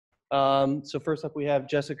So first up, we have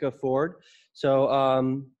Jessica Forde.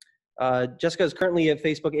 So Jessica is currently at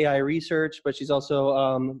Facebook AI Research, but she's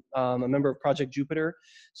also a member of Project Jupiter.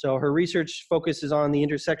 So her research focuses on the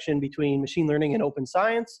intersection between machine learning and open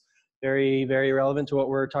science. Very, very relevant to what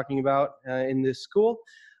we're talking about in this school.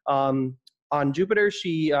 On Jupiter,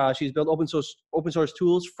 she's built open source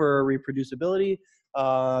tools for reproducibility,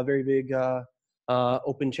 very big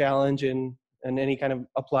open challenge in any kind of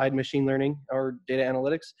applied machine learning or data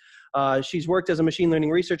analytics. She's worked as a machine learning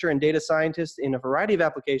researcher and data scientist in a variety of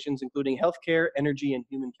applications, including healthcare, energy, and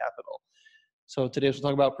human capital. So today we'll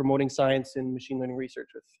talk about promoting science in machine learning research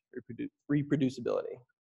with reproducibility.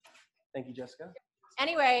 Thank you, Jessica.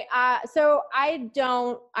 Anyway, so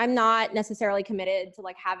I'm not necessarily committed to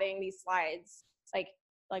like having these slides,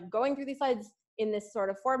 like going through these slides in this sort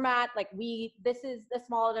of format. Like this is a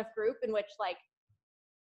small enough group in which like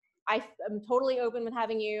I'm totally open with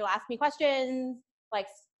having you ask me questions. Like,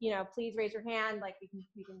 you know, please raise your hand. Like we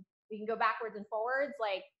can go backwards and forwards.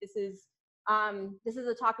 Like this is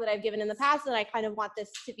a talk that I've given in the past, and I kind of want this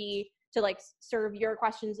to like serve your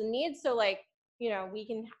questions and needs. So like, you know, we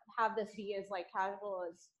can have this be as like casual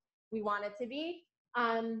as we want it to be.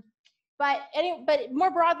 But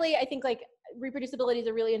more broadly, I think like reproducibility is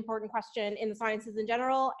a really important question in the sciences in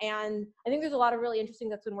general. And I think there's a lot of really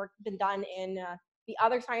interesting been done in the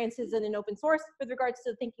other sciences and in open source with regards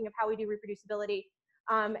to thinking of how we do reproducibility.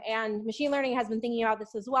 And machine learning has been thinking about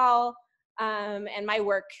this as well. And my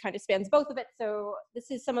work kind of spans both of it. So this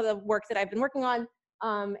is some of the work that I've been working on.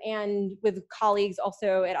 And with colleagues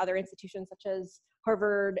also at other institutions such as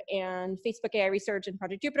Harvard and Facebook AI Research and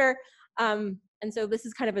Project Jupiter. And so this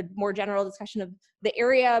is kind of a more general discussion of the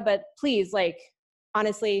area, but please, like,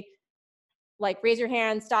 honestly, like raise your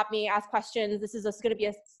hand, stop me, ask questions. This is just gonna be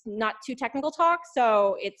a not too technical talk,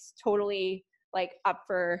 so it's totally like up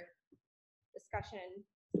for discussion.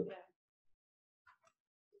 Yeah.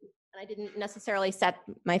 And I didn't necessarily set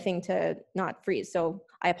my thing to not freeze, so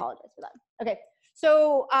I apologize for that. Okay.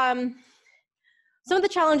 So some of the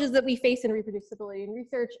challenges that we face in reproducibility in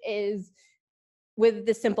research is with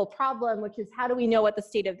this simple problem, which is how do we know what the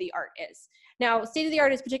state of the art is? Now, state of the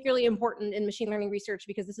art is particularly important in machine learning research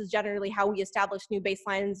because this is generally how we establish new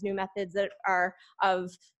baselines, new methods that are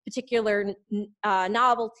of particular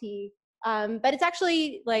novelty. But it's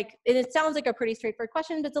actually like, it sounds like a pretty straightforward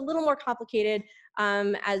question, but it's a little more complicated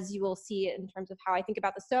as you will see in terms of how I think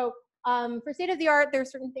about this. So for state of the art, there are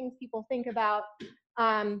certain things people think about.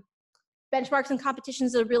 Benchmarks and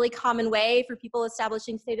competitions is a really common way for people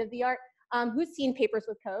establishing state of the art. Who's seen Papers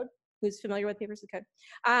with Code? Who's familiar with Papers with Code?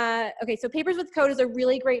 Okay, so Papers with Code is a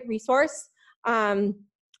really great resource.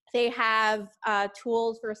 They have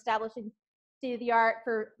tools for establishing state of the art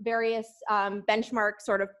for various benchmark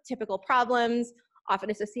sort of typical problems, often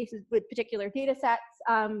associated with particular data sets.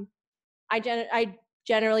 I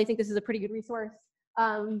generally think this is a pretty good resource.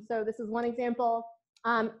 So this is one example.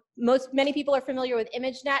 Many people are familiar with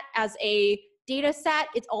ImageNet as a data set.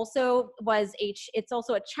 It's also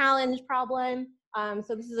a challenge problem.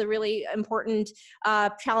 So this is a really important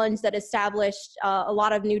challenge that established a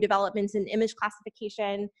lot of new developments in image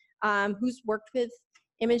classification. Who's worked with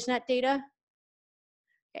ImageNet data?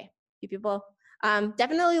 Okay, few people.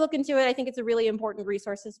 Definitely look into it. I think it's a really important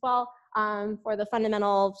resource as well for the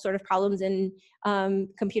fundamental sort of problems in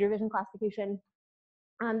computer vision classification.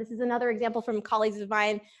 This is another example from colleagues of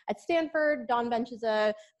mine at Stanford. DawnBench is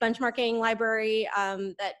a benchmarking library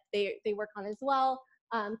that they work on as well.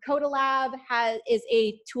 Codalab is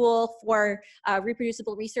a tool for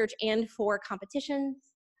reproducible research and for competitions.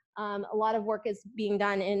 A lot of work is being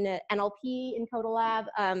done in NLP in Codalab.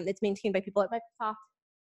 It's maintained by people at Microsoft.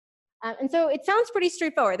 And so it sounds pretty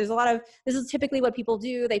straightforward. There's a lot of, this is typically what people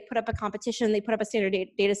do. They put up a competition, they put up a standard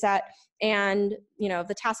data set, and you know,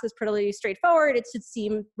 the task is pretty straightforward. It should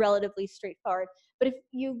seem relatively straightforward. But if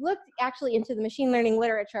you look actually into the machine learning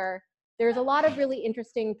literature, there's a lot of really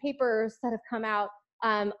interesting papers that have come out.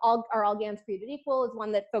 Are all GANs created equal is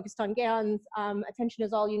one that focused on GANs. Attention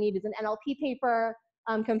is all you need is an NLP paper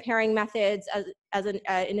comparing methods as an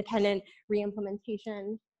independent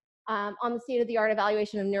reimplementation. On the state-of-the-art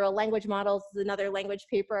evaluation of neural language models is another language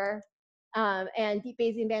paper. And Deep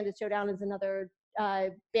Bayesian Bandit Showdown is another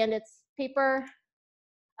bandits paper.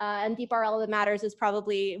 And DeepRL that matters is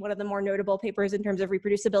probably one of the more notable papers in terms of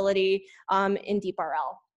reproducibility in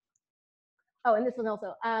DeepRL. Oh, and this one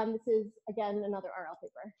also. This is, again, another RL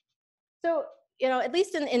paper. So, you know, at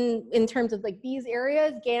least in terms of like these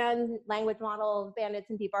areas, GAN, language models,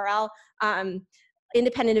 bandits, and DeepRL,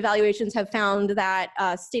 independent evaluations have found that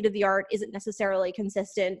state of the art isn't necessarily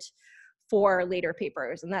consistent for later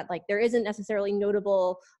papers, and that like there isn't necessarily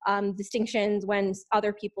notable distinctions when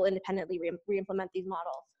other people independently re-implement these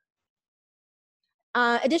models.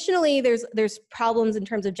 Additionally, there's problems in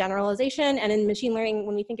terms of generalization, and in machine learning,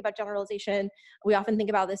 when we think about generalization, we often think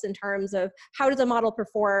about this in terms of how does a model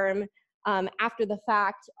perform after the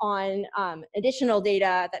fact on additional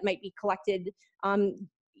data that might be collected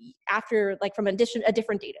after, like from a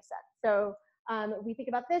different data set. So we think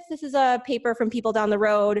about this. This is a paper from people down the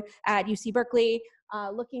road at UC Berkeley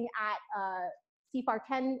looking at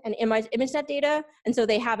CIFAR10 and ImageNet data, and so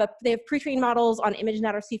they have pre-trained models on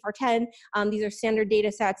ImageNet or CIFAR10. These are standard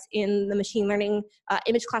data sets in the machine learning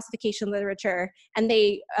image classification literature, and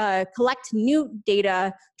they collect new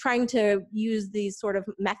data, trying to use these sort of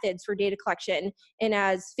methods for data collection in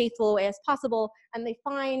as faithful a way as possible, and they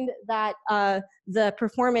find that the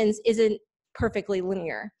performance isn't perfectly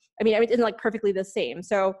linear. I mean, it isn't like perfectly the same.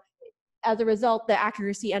 So as a result, the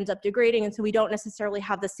accuracy ends up degrading, and so we don't necessarily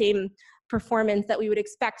have the same performance that we would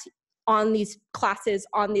expect on these classes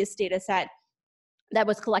on this data set that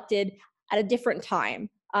was collected at a different time,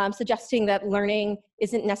 suggesting that learning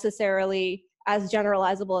isn't necessarily as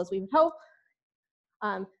generalizable as we would hope.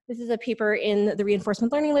 This is a paper in the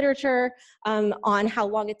reinforcement learning literature on how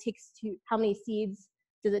long it takes to, how many seeds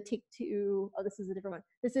does it take to, oh, this is a different one.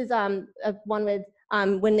 This is one with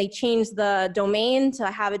when they change the domain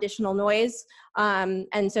to have additional noise.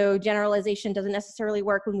 And so generalization doesn't necessarily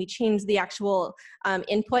work when we change the actual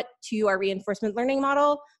input to our reinforcement learning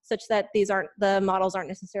model, such that the models aren't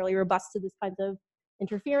necessarily robust to this kind of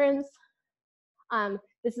interference.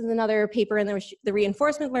 This is another paper in the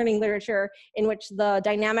reinforcement learning literature in which the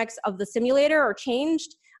dynamics of the simulator are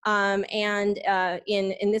changed. In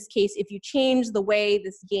this case, if you change the way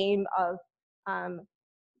this game of,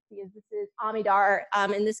 because this is Amidar,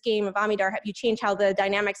 in this game of Amidar, you change how the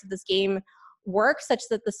dynamics of this game work such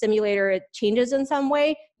that the simulator changes in some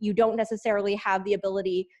way, you don't necessarily have the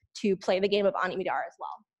ability to play the game of Amidar as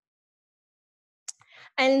well.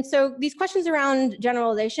 And so these questions around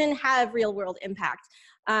generalization have real world impact.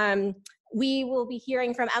 We will be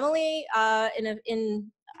hearing from Emily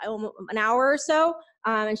in an hour or so,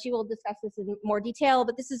 and she will discuss this in more detail,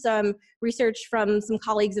 but this is research from some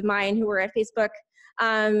colleagues of mine who were at Facebook,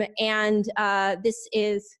 this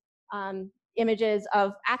is images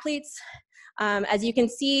of athletes. As you can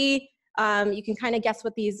see, you can kind of guess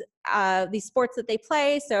what these sports that they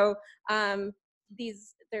play. So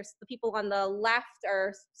there's the people on the left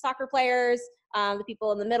are soccer players, the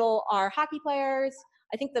people in the middle are hockey players.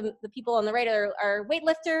 I think the people on the right are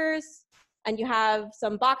weightlifters, and you have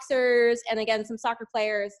some boxers, and again, some soccer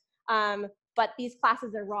players, but these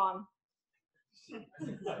classes are wrong.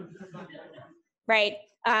 Right,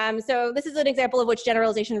 so this is an example of which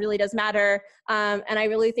generalization really does matter, and I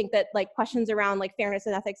really think that like questions around like fairness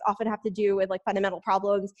and ethics often have to do with like fundamental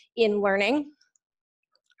problems in learning.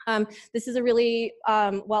 This is a really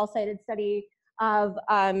well-cited study of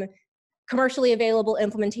commercially available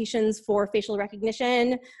implementations for facial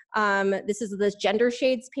recognition. This is this gender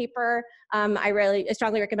shades paper. I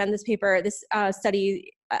strongly recommend this paper. This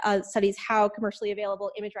study studies how commercially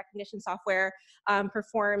available image recognition software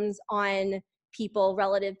performs on people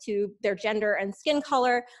relative to their gender and skin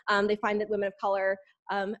color. They find that women of color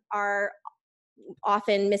are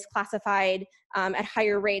often misclassified at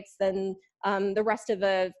higher rates than the rest of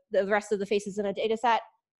the faces in a data set.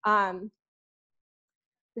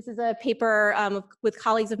 This is a paper with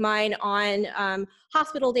colleagues of mine on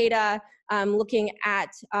hospital data, looking at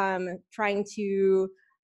trying to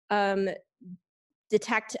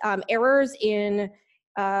detect errors in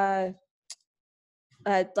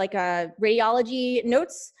radiology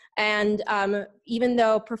notes. And even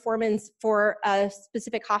though performance for a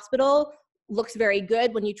specific hospital looks very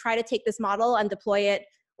good, when you try to take this model and deploy it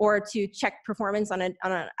or to check performance on an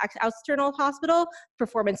external hospital,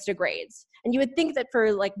 performance degrades. And you would think that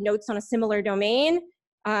for like notes on a similar domain,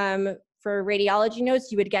 for radiology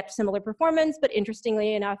notes, you would get similar performance, but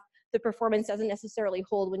interestingly enough, the performance doesn't necessarily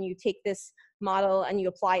hold when you take this model and you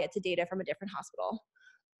apply it to data from a different hospital.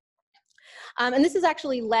 And this has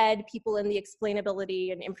actually led people in the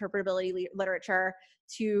explainability and interpretability literature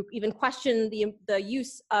to even question the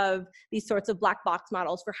use of these sorts of black box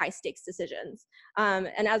models for high stakes decisions.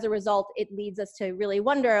 And as a result, it leads us to really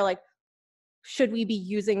wonder, like, should we be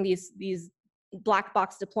using these black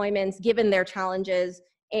box deployments given their challenges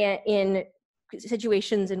and in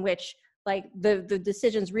situations in which like the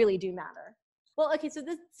decisions really do matter? Well, okay, so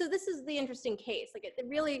this is the interesting case. Like it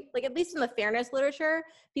really, like at least in the fairness literature,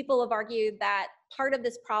 people have argued that part of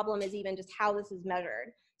this problem is even just how this is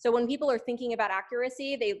measured. So when people are thinking about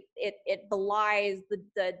accuracy, it belies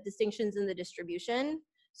the distinctions in the distribution.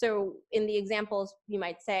 So in the examples, you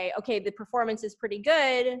might say, okay, the performance is pretty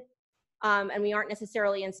good, and we aren't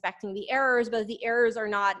necessarily inspecting the errors, but the errors are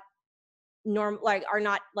not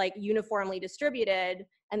uniformly distributed,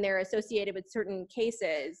 and they're associated with certain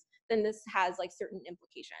cases, then this has like certain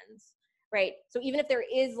implications, right? So even if there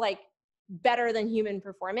is like better than human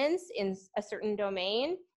performance in a certain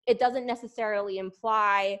domain, it doesn't necessarily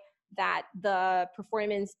imply that the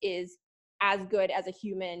performance is as good as a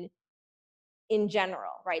human in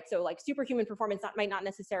general, right? So like superhuman performance might not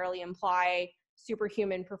necessarily imply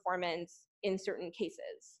superhuman performance in certain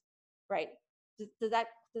cases, right? Does that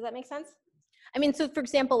make sense? I mean, so for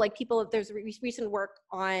example, like there's recent work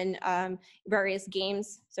on various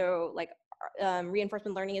games. So like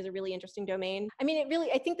reinforcement learning is a really interesting domain. I mean,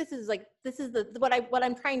 I think this is what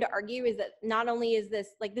I'm trying to argue is that not only is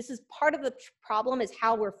this is part of the problem is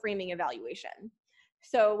how we're framing evaluation.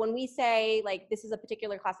 So when we say like, this is a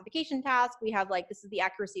particular classification task, we have like, this is the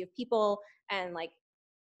accuracy of people, and like,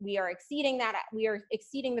 we are exceeding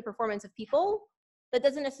the performance of people. That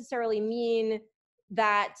doesn't necessarily mean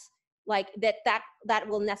that that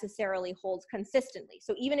will necessarily hold consistently.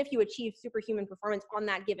 So even if you achieve superhuman performance on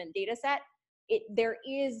that given data set, there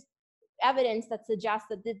is evidence that suggests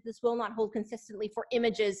that this will not hold consistently for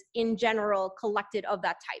images in general collected of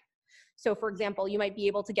that type. So for example, you might be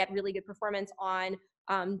able to get really good performance on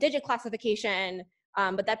digit classification,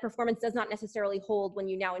 but that performance does not necessarily hold when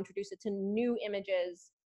you now introduce it to new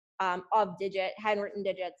images of handwritten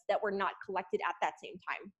digits that were not collected at that same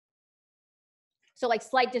time. So like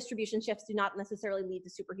slight distribution shifts do not necessarily lead to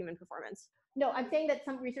superhuman performance. No, I'm saying that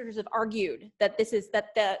some researchers have argued that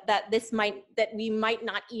we might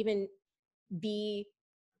not even be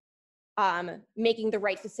making the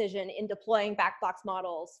right decision in deploying back box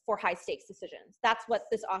models for high stakes decisions. That's what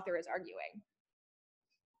this author is arguing.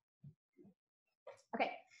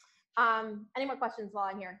 Okay, any more questions while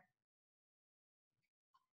I'm here?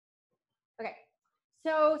 Okay,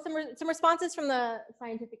 so some responses from the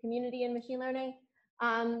scientific community in machine learning.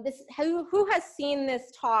 Who has seen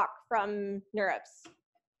this talk from NeurIPS?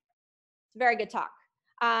 It's a very good talk.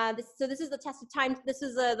 So this is the test of time. This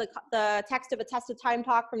is the text of a test of time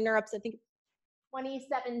talk from NeurIPS, I think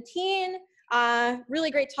 2017. Really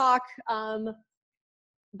great talk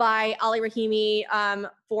by Ali Rahimi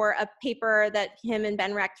for a paper that him and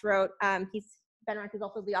Ben Recht wrote. Ben Recht is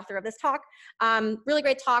also the author of this talk. Really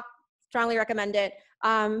great talk, strongly recommend it,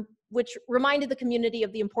 which reminded the community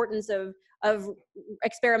of the importance of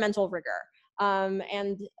experimental rigor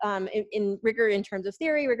in rigor in terms of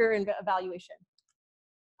theory, rigor in evaluation.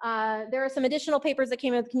 There are some additional papers that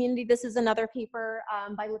came out of the community. This is another paper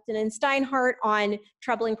by Lipton and Steinhardt on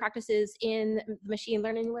troubling practices in machine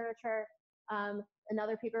learning literature.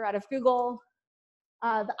 Another paper out of Google.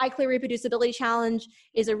 The iClear Reproducibility Challenge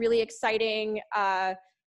is a really exciting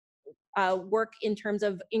work in terms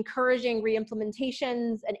of encouraging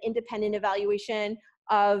reimplementations and independent evaluation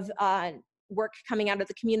of work coming out of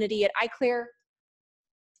the community at iClear.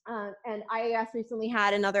 And IAS recently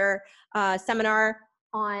had another seminar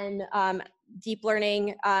on deep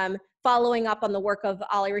learning, following up on the work of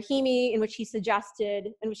Ali Rahimi, in which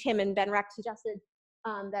him and Ben Recht suggested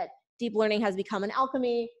that deep learning has become an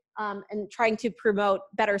alchemy, and trying to promote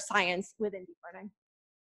better science within deep learning.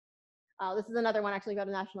 This is another one actually by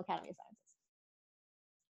the National Academy of Sciences.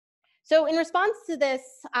 So in response to this,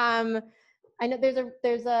 I know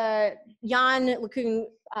there's a Jan LeCun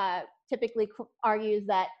typically argues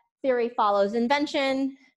that theory follows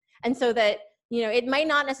invention, and so that it might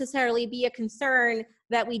not necessarily be a concern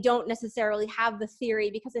that we don't necessarily have the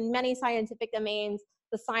theory, because in many scientific domains,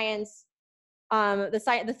 the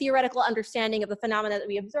theoretical understanding of the phenomena that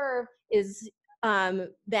we observe is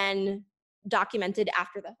then documented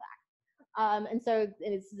after the fact. And so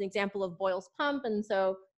it's an example of Boyle's pump, and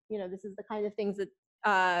so this is the kind of things that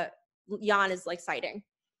Jan is like citing.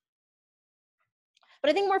 But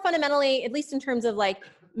I think more fundamentally, at least in terms of like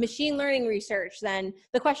machine learning research, then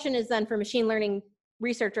the question is then for machine learning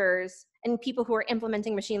researchers and people who are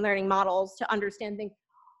implementing machine learning models to understand things.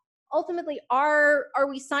 Ultimately, are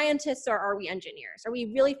we scientists or are we engineers? Are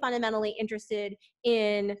we really fundamentally interested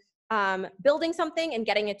in building something and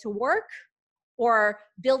getting it to work, or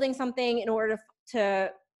building something in order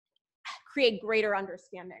to create greater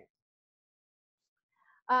understanding?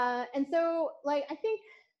 And so, like, I think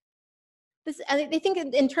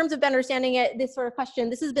in terms of understanding it, this sort of question,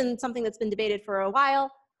 this has been something that's been debated for a while.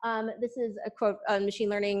 This is a quote on machine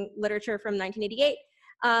learning literature from 1988.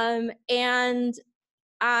 And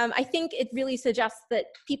I think it really suggests that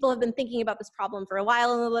people have been thinking about this problem for a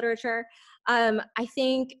while in the literature. I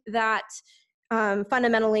think that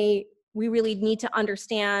fundamentally, we really need to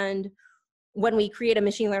understand when we create a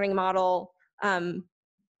machine learning model,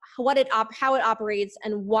 how it operates,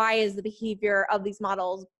 and why is the behavior of these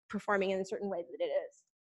models performing in a certain way that it is.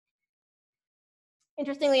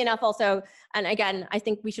 Interestingly enough, also, and again, I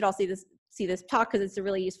think we should all see this talk because it's a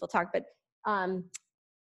really useful talk, but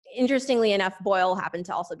interestingly enough, Boyle happened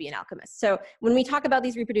to also be an alchemist. So when we talk about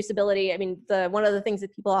these reproducibility, I mean, one of the things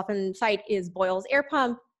that people often cite is Boyle's air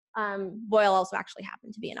pump. Boyle also actually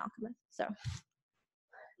happened to be an alchemist. So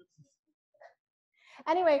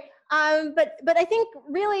anyway, but I think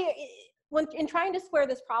really, when in trying to square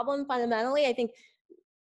this problem, fundamentally, I think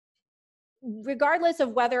regardless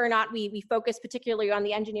of whether or not we focus particularly on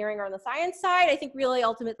the engineering or on the science side, I think really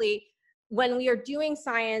ultimately, when we are doing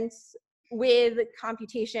science with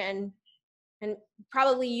computation, and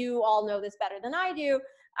probably you all know this better than I do,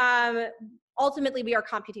 ultimately we are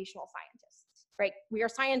computational scientists, right? We are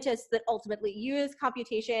scientists that ultimately use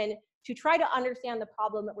computation to try to understand the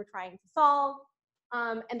problem that we're trying to solve,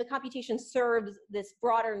 and the computation serves this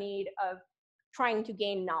broader need of trying to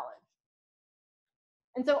gain knowledge.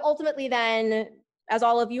 And so ultimately then, as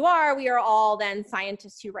all of you are, we are all then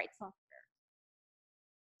scientists who write software.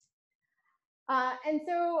 And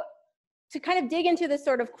so to kind of dig into this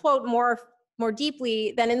sort of quote more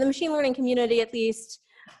deeply, then in the machine learning community at least,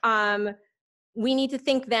 we need to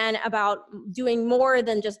think then about doing more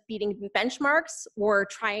than just beating benchmarks or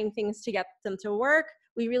trying things to get them to work.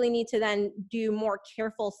 We really need to then do more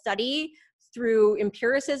careful study through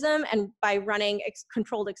empiricism and by running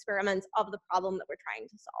controlled experiments of the problem that we're trying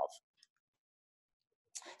to solve.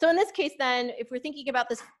 So in this case then, if we're thinking about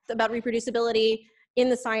this, about reproducibility in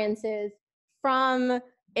the sciences from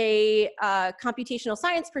a computational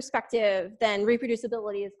science perspective, then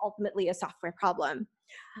reproducibility is ultimately a software problem.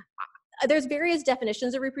 There's various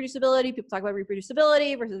definitions of reproducibility. People talk about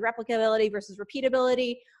reproducibility versus replicability versus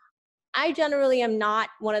repeatability. I generally am not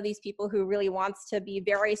one of these people who really wants to be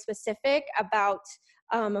very specific about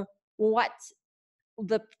what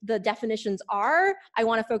the definitions are. I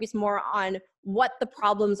want to focus more on what the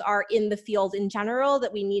problems are in the field in general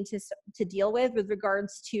that we need to deal with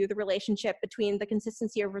regards to the relationship between the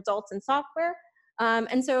consistency of results and software.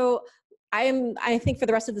 And so I think for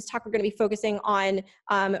the rest of this talk, we're going to be focusing on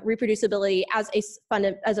reproducibility as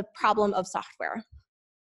a problem of software.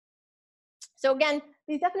 So again,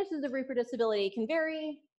 these definitions of reproducibility can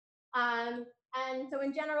vary. And so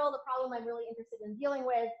in general, the problem I'm really interested in dealing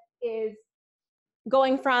with is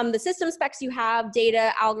going from the system specs you have,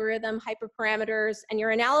 data, algorithm, hyperparameters, and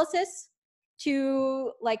your analysis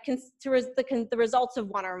to the results of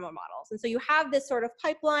one or more models. And so you have this sort of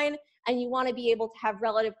pipeline, and you want to be able to have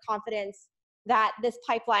relative confidence that this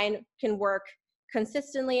pipeline can work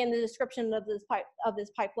consistently, and the description of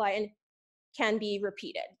this pipeline can be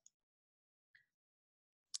repeated.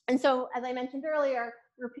 And so, as I mentioned earlier,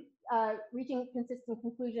 reaching consistent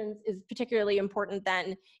conclusions is particularly important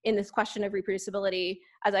then in this question of reproducibility,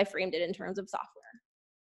 as I framed it in terms of software.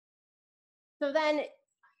 So then,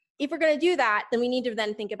 if we're going to do that, then we need to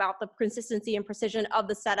then think about the consistency and precision of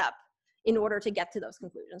the setup in order to get to those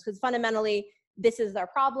conclusions. Because fundamentally, this is our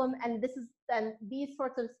problem, and these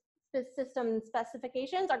sorts of system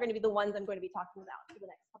specifications are going to be the ones I'm going to be talking about for the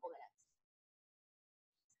next couple minutes.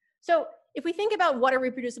 So if we think about what a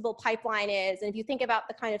reproducible pipeline is, and if you think about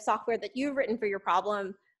the kind of software that you've written for your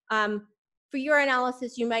problem, for your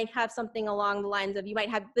analysis, you might have something along the lines of, you might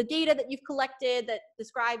have the data that you've collected that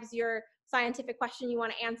describes your scientific question you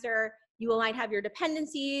want to answer. You might have your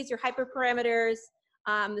dependencies, your hyperparameters,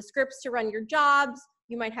 the scripts to run your jobs.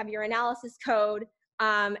 You might have your analysis code,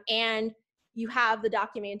 and you have the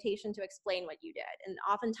documentation to explain what you did. And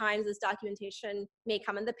oftentimes this documentation may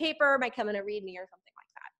come in the paper, might come in a README or something like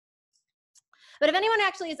that. But if anyone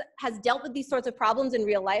actually has dealt with these sorts of problems in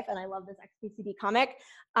real life, and I love this XKCD comic,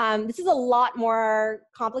 this is a lot more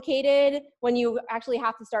complicated when you actually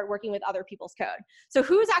have to start working with other people's code. So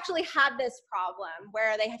who's actually had this problem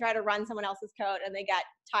where they try to run someone else's code and they get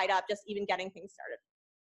tied up just even getting things started?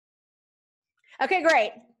 Okay,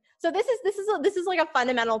 great. So this is like a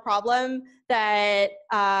fundamental problem that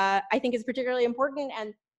I think is particularly important,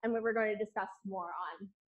 and what we're going to discuss more on.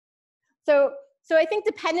 So I think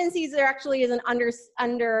dependencies actually is an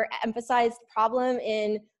underemphasized problem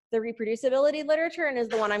in the reproducibility literature, and is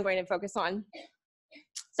the one I'm going to focus on.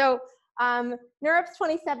 So NeurIPS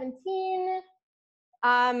 2017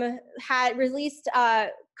 had released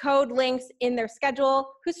code links in their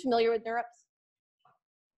schedule. Who's familiar with NeurIPS?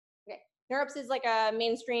 Okay, NeurIPS is like a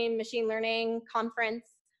mainstream machine learning conference.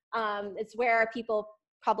 It's where people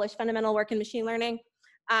publish fundamental work in machine learning.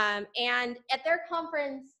 And at their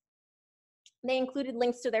conference, they included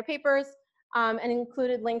links to their papers and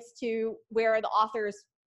included links to where the authors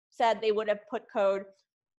said they would have put code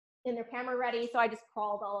in their camera ready, so I just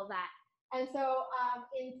crawled all of that. And so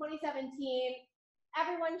in 2017,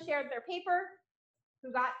 everyone shared their paper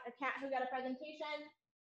who got a presentation,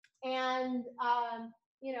 and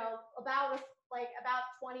you know, about 20% or 30%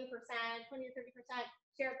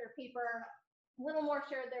 shared their paper. A little more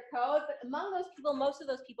shared their code, but among those people, most of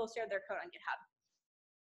those people shared their code on GitHub.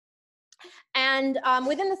 And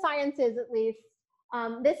within the sciences, at least,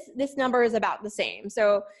 this number is about the same.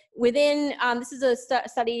 So within, this is a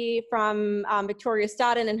study from Victoria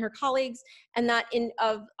Stodden and her colleagues, and that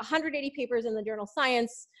of 180 papers in the journal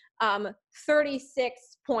Science,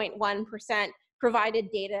 36.1% provided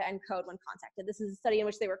data and code when contacted. This is a study in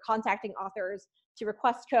which they were contacting authors to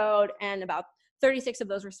request code, and about 36 of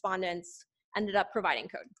those respondents ended up providing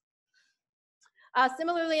code.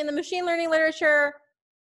 Similarly, in the machine learning literature,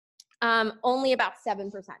 only about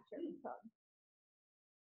 7% shared code.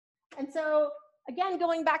 And so, again,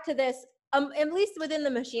 going back to this, at least within the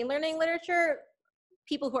machine learning literature,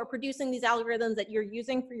 people who are producing these algorithms that you're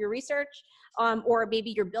using for your research, or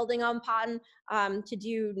maybe you're building upon to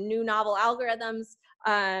do new novel algorithms,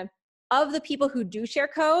 of the people who do share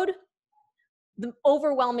code, the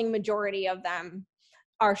overwhelming majority of them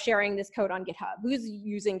are sharing this code on GitHub. Who's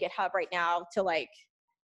using GitHub right now to like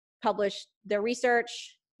publish their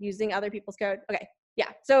research using other people's code? Okay, yeah.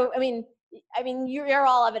 So I mean, you're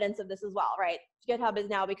all evidence of this as well, right? GitHub has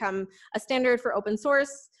now become a standard for open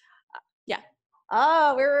source. Yeah.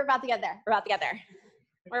 Oh, we're about to get there. We're about to get there.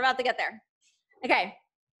 We're about to get there. Okay.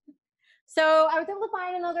 So I was able to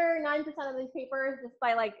find another 9% of these papers just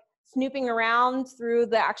by like snooping around through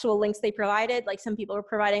the actual links they provided. Like some people are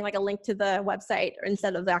providing like a link to the website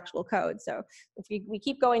instead of the actual code. So if we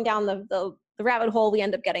keep going down the rabbit hole, we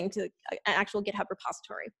end up getting to an actual GitHub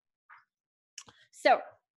repository. So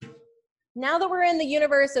now that we're in the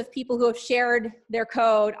universe of people who have shared their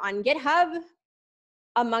code on GitHub,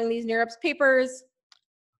 among these NERSC papers,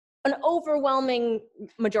 an overwhelming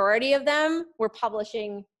majority of them were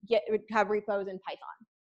publishing GitHub repos in Python.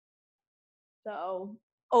 So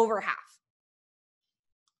over half.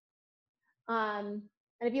 And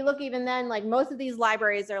if you look even then, like most of these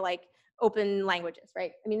libraries are like open languages,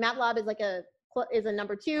 right? I mean, MATLAB is like a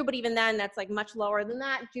number 2, but even then that's like much lower than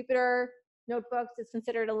that. Jupyter Notebooks is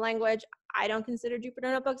considered a language. I don't consider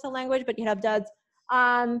Jupyter Notebooks a language, but GitHub does.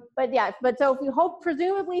 But yeah, so if you hope,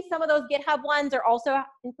 presumably some of those GitHub ones are also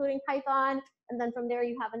including Python, and then from there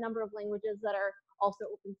you have a number of languages that are also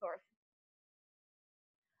open source.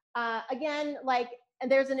 Again, like, and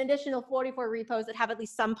there's an additional 44 repos that have at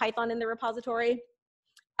least some Python in the repository.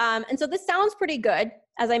 And so this sounds pretty good,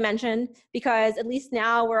 as I mentioned, because at least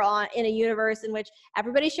now we're in a universe in which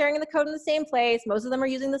everybody's sharing the code in the same place. Most of them are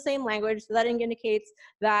using the same language. So that indicates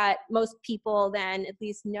that most people then at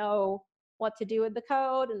least know what to do with the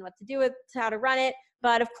code and what to do with how to run it.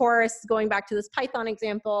 But of course, going back to this Python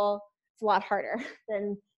example, it's a lot harder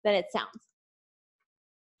than it sounds.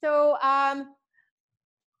 So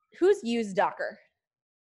who's used Docker?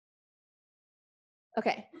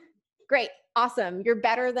 Okay, great, awesome. You're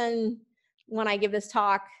better than when I give this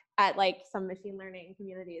talk at like some machine learning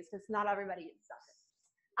communities, because not everybody uses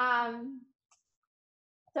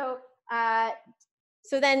Docker.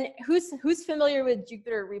 So then who's familiar with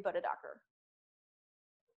Jupyter Repo to Docker?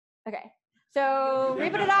 Okay, so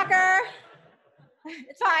Repo to Docker,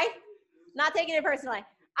 it's fine, not taking it personally.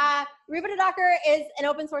 Repo to Docker is an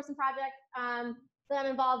open source project that I'm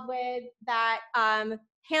involved with that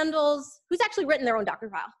handles, who's actually written their own Docker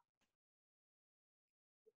file?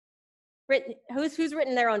 Who's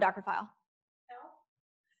written their own Docker file?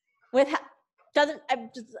 No.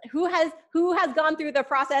 Who has gone through the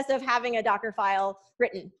process of having a Docker file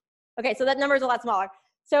written? Okay, so that number is a lot smaller.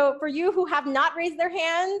 So for you who have not raised their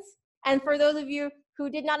hands, and for those of you who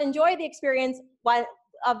did not enjoy the experience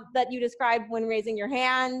that you described when raising your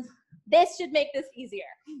hand, this should make this easier.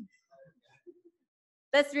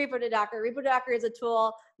 That's Repo to Docker. Repo to Docker is a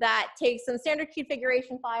tool that takes some standard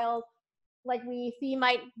configuration files like we see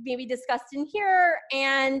might maybe discussed in here,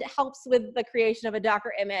 and helps with the creation of a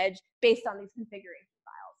Docker image based on these configuration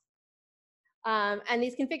files. And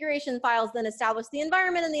these configuration files then establish the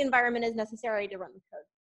environment, and the environment is necessary to run the code.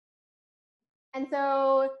 And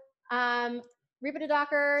so Repo to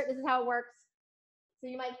Docker, this is how it works. So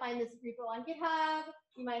you might find this repo on GitHub.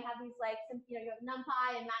 You might have these like, you have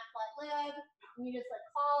NumPy and matplotlib, and you just like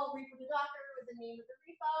call Repo to Docker with the name of the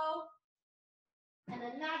repo. And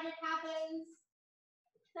then magic happens,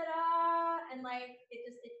 ta-da, and like it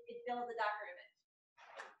builds a Docker image.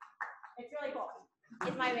 It's really cool.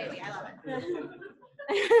 It's my baby. I love it.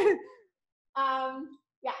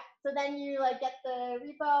 Yeah. So then you like get the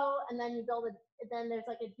repo, and then you build then there's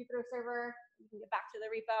like a Jupyter server. You can get back to the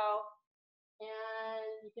repo,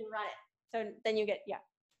 and you can run it. So then you get, yeah.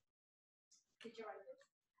 Did you run it?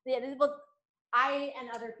 Yeah, this was, I and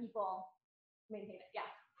other people maintain it, yeah.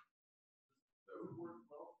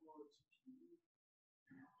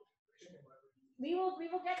 We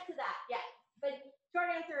will get to that, yeah. But short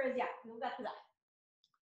answer is yeah, we'll get to that.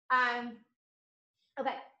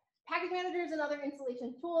 Okay, package managers and other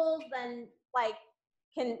installation tools then like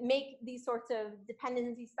can make these sorts of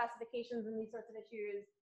dependency specifications and these sorts of issues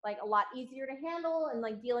like a lot easier to handle, and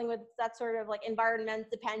like dealing with that sort of like environment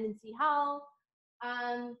dependency hell.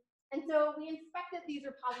 And so we inspected these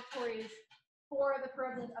repositories for the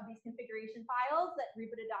presence of these configuration files that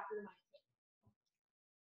Reproducibility might take.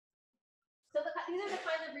 So these are the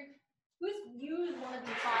kinds of, who's used one of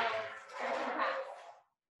these files in the past?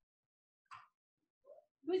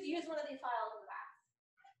 Who's used one of these files in the past?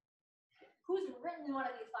 Who's written one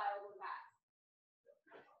of these files in the past?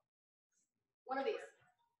 One of these.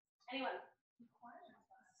 Anyone?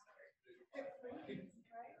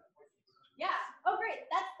 Yeah. Oh, great.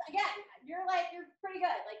 That's, again, you're pretty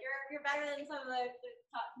good. Like you're better than some of the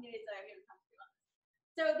top communities that I've given come to.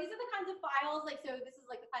 So these are the kinds of files. Like, so this is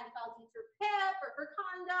like the kinds of files used for pip or for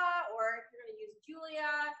conda, or if you're going to use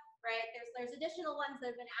Julia, right? There's additional ones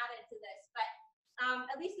that have been added to this, but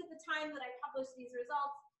at least at the time that I published these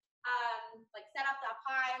results, like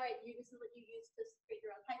setup.py, right? This is what you use to create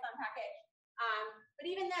your own Python package. But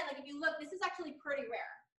even then, like if you look, this is actually pretty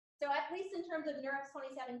rare. So at least in terms of NERSC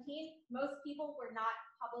 2017, most people were not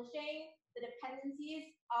publishing the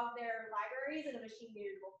dependencies of their libraries in a machine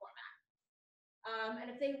mutable format.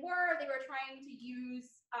 And if they were trying to use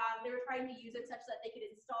it such that they could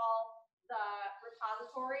install the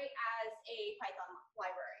repository as a Python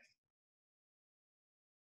library.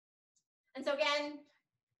 And so again,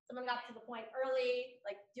 someone got to the point early,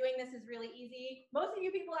 like doing this is really easy. Most of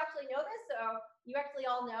you people actually know this, so you actually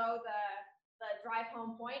all know the drive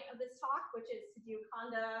home point of this talk, which is to do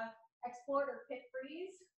conda export or pip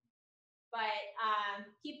freeze. But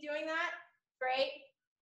keep doing that, great,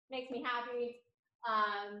 makes me happy.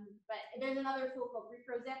 But there's another tool called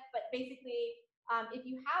Reprozip, but basically, if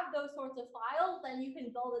you have those sorts of files, then you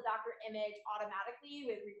can build a Docker image automatically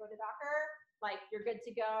with repo to Docker. Like you're good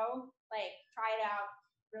to go. Like try it out,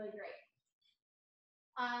 really great.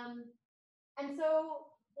 And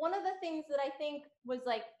so one of the things that I think was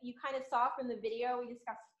like you kind of saw from the video we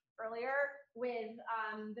discussed earlier with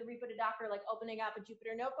the repo to Docker, like opening up a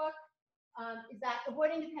Jupyter notebook, is that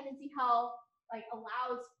avoiding dependency hell like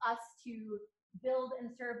allows us to build and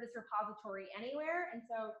serve this repository anywhere. And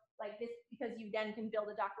so like this, because you then can build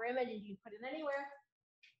a Docker image and you can put it anywhere.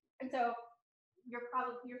 And so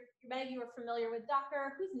many of you are familiar with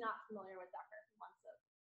Docker. Who's not familiar with Docker? Who wants to?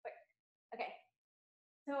 Quick. Okay.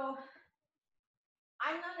 So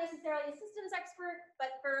I'm not necessarily a systems expert,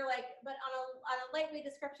 but on a lightweight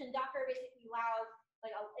description, Docker basically allows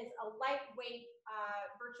is a lightweight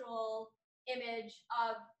virtual image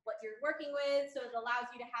of what you're working with. So it allows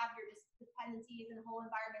you to have your dependencies and the whole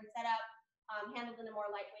environment set up, handled in a more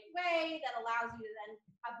lightweight way that allows you to then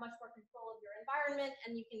have much more control of your environment,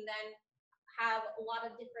 and you can then have a lot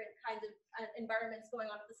of different kinds of environments going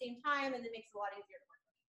on at the same time, and it makes it a lot easier to work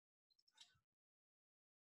with.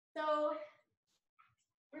 So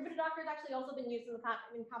Reproducibility Docker has actually also been used in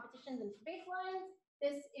competitions and baselines.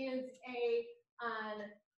 This is a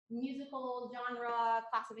musical genre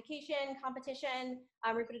classification competition.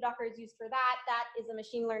 Reproducibility Docker is used for that. That is a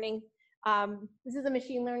machine learning. This is a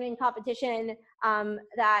machine learning competition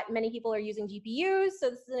that many people are using GPUs. So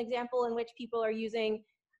this is an example in which people are using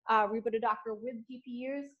Reproducibility Docker with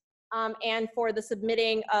GPUs and for the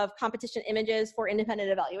submitting of competition images for independent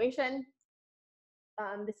evaluation.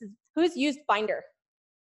 This is who's used Binder.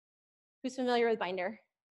 Who's familiar with Binder?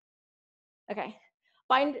 Okay.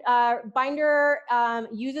 Binder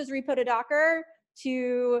uses repo to Docker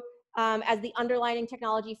to as the underlining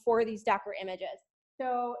technology for these Docker images.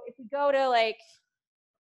 So if we go to like,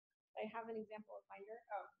 I have an example of Binder.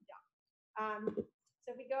 Oh, yeah.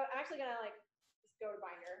 So if we go, I'm actually gonna like just go to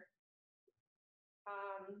Binder.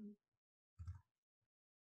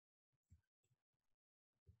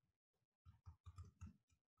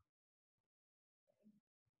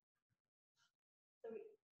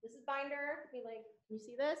 This is Binder. Can you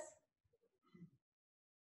see this?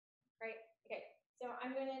 Right. Okay. So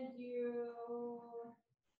I'm gonna do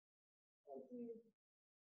this one.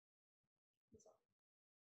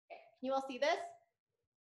 Okay. Can you all see this?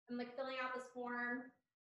 I'm like filling out this form,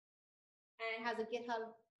 and it has a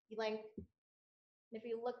GitHub link. And if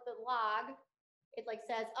you look at the log, it like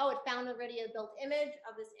says, oh, it found already a built image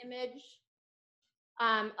of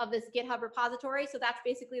this GitHub repository. So that's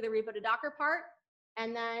basically the repo to Docker part.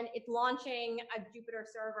 And then it's launching a Jupyter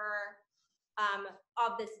server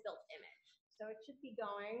of this built image. So it should be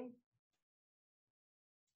going.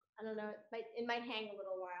 I don't know, it might hang a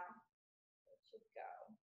little while. It should go.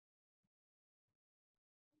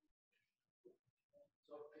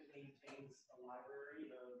 So it maintains a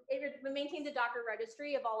library of... It maintains a Docker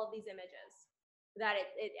registry of all of these images that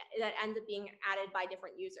that ends up being added by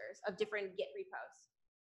different users of different Git repos.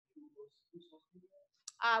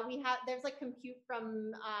 There's like compute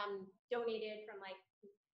from donated from like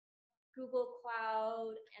Google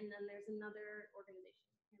Cloud, and then there's another organization.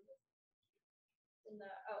 And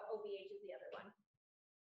OVH is the other one.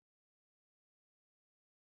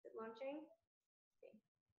 Is it launching? Okay.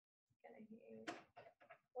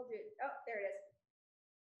 We'll do it. Oh, there it is.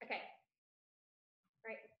 Okay.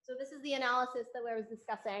 Right. So this is the analysis that I was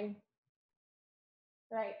discussing.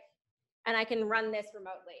 Right. And I can run this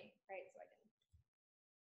remotely. Right. So I can.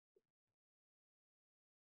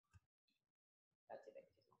 That's too big.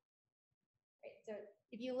 Too small. Right. So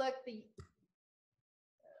if you look,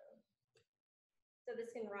 so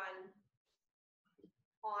this can run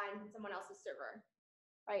on someone else's server,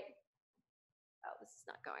 right? Oh, this is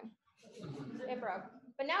not going. It broke.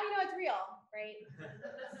 But now you know it's real, right?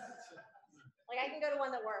 Like I can go to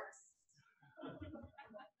one that works.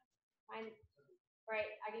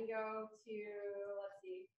 Right, I can go to, let's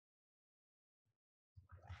see.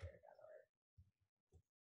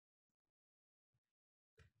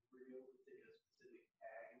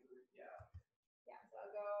 Yeah, so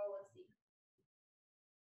I'll go, let's see.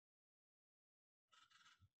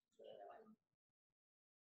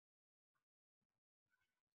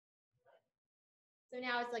 So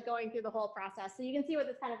now it's like going through the whole process. So you can see what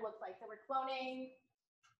this kind of looks like. So we're cloning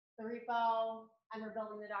the repo and we're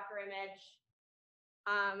building the Docker image.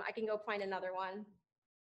 I can go find another one.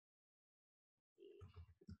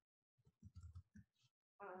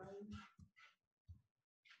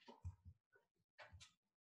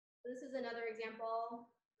 This is another example.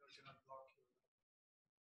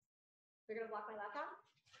 They're going to block my laptop.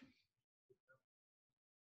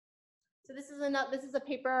 So this is a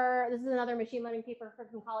paper. This is another machine learning paper from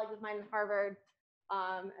some colleagues of mine at Harvard,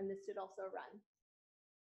 and this should also run.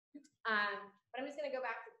 But I'm just going to go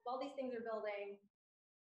back to all these things are building.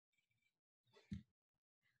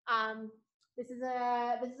 This is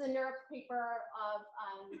a NERSC paper of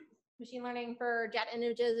machine learning for jet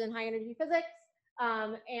images and high energy physics.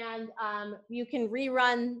 You can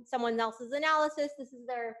rerun someone else's analysis. This is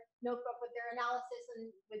their notebook with their analysis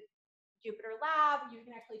and with Jupyter Lab. You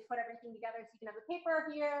can actually put everything together. So you can have the paper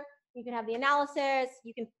here, you can have the analysis,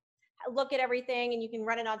 you can look at everything, and you can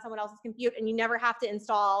run it on someone else's compute, and you never have to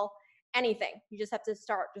install anything. You just have to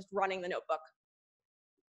start just running the notebook.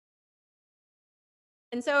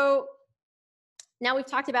 And so now we've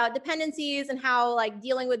talked about dependencies and how like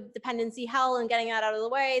dealing with dependency hell and getting that out of the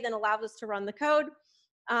way then allows us to run the code.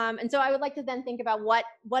 And so I would like to then think about what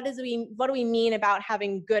do we mean about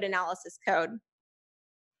having good analysis code.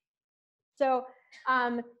 So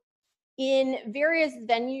in various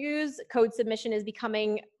venues, code submission is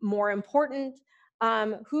becoming more important.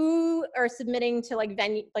 Who are submitting to like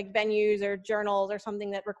venues or journals or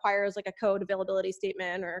something that requires like a code availability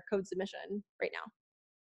statement or a code submission right now?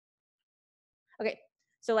 Okay,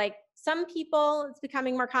 so like some people, it's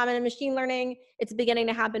becoming more common in machine learning. It's beginning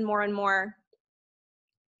to happen more and more.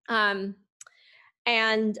 So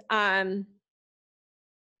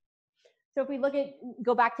if we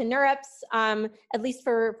go back to NeurIPS, at least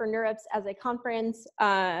for NeurIPS as a conference,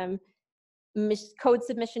 code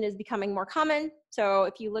submission is becoming more common. So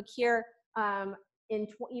if you look here, even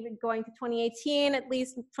going to 2018, at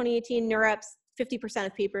least 2018 NeurIPS, 50%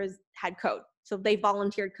 of papers had code. So they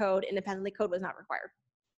volunteered code independently. Code was not required.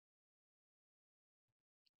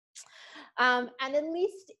 And at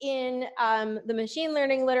least in the machine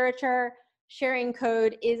learning literature, sharing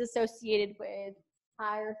code is associated with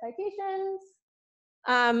higher citations.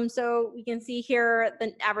 So we can see here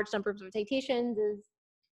the average number of citations is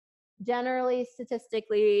generally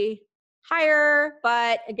statistically higher,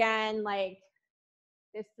 but again, like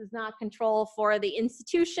this does not control for the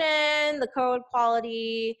institution, the code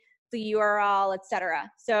quality, the URL, etc.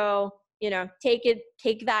 So, you know, take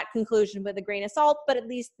that conclusion with a grain of salt, but at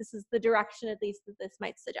least this is the direction at least that this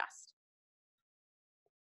might suggest.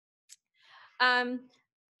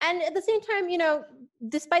 And at the same time, you know,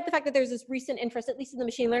 despite the fact that there's this recent interest, at least in the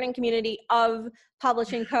machine learning community, of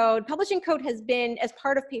publishing code has been, as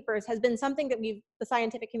part of papers, has been something that the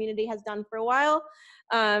scientific community has done for a while.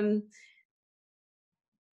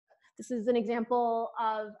 This is an example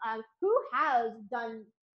of who has done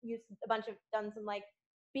some like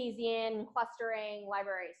Bayesian clustering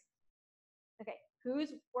libraries. Okay,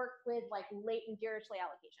 who's worked with like latent Dirichlet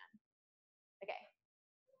allocation? Okay,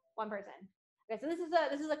 one person. Okay, so this is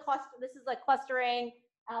a clustering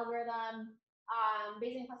algorithm,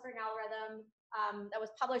 Bayesian clustering algorithm that was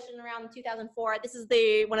published in around 2004. This is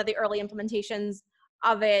one of the early implementations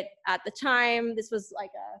of it at the time. This was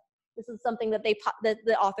something that the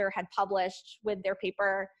author had published with their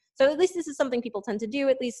paper. So at least this is something people tend to do,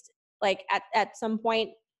 at least like at some point.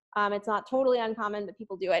 It's not totally uncommon, but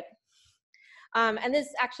people do it. And this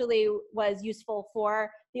actually was useful for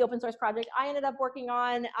the open source project I ended up working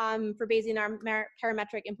on for Bayesian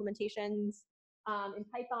parametric implementations in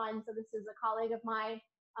Python. So this is a colleague of mine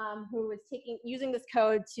who was using this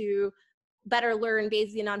code to better learn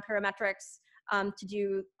Bayesian non-parametrics to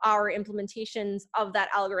do our implementations of that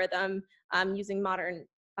algorithm using modern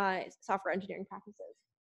software engineering practices.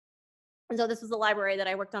 And so this was the library that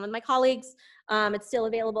I worked on with my colleagues. It's still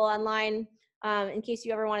available online in case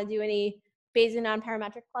you ever want to do any Bayesian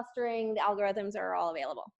non-parametric clustering. The algorithms are all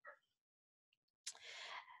available.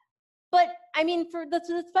 But I mean,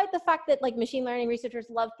 despite the fact that like machine learning researchers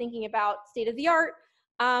love thinking about state of the art,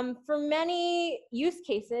 for many use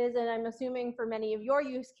cases, and I'm assuming for many of your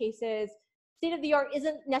use cases, state of the art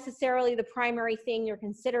isn't necessarily the primary thing you're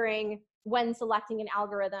considering when selecting an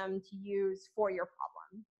algorithm to use for your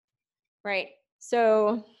problem, right?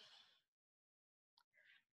 So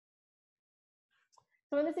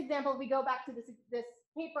in this example, if we go back to this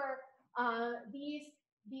paper, these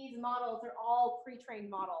models are all pre-trained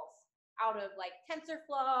models out of like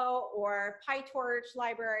TensorFlow or PyTorch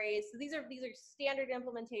libraries. So these are standard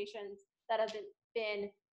implementations that have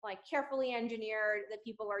been like carefully engineered that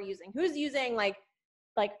people are using. Who's using like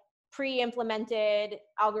pre-implemented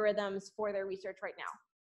algorithms for their research right now?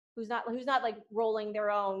 Who's not like rolling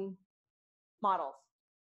their own models?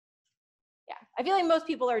 Yeah, I feel like most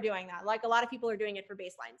people are doing that. Like a lot of people are doing it for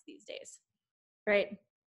baselines these days, right?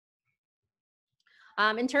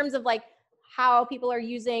 In terms of like how people are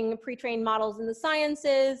using pre-trained models in the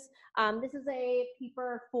sciences, this is a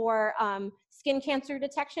paper for skin cancer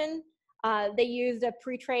detection. They used a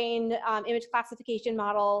pre-trained image classification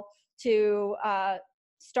model to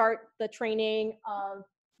start the training of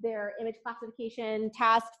their image classification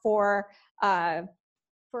task for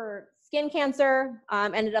skin cancer,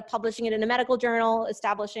 ended up publishing it in a medical journal,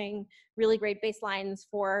 establishing really great baselines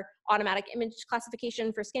for automatic image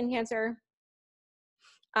classification for skin cancer.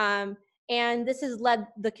 And this has led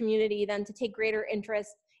the community then to take greater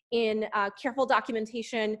interest in careful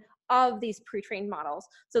documentation of these pre-trained models.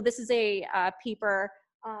 So this is a paper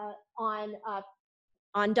on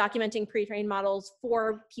documenting pre-trained models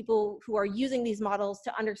for people who are using these models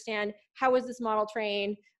to understand how was this model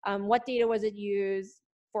trained, what data was it used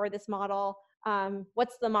for this model,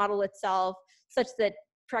 what's the model itself, such that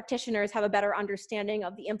practitioners have a better understanding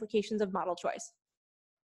of the implications of model choice.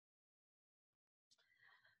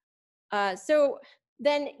 So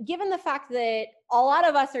then given the fact that a lot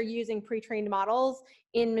of us are using pre-trained models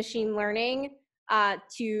in machine learning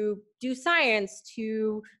to do science,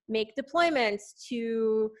 to make deployments,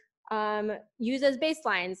 to use as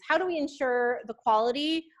baselines, how do we ensure the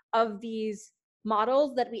quality of these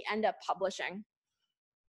models that we end up publishing?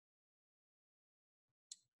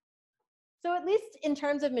 So at least in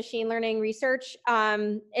terms of machine learning research,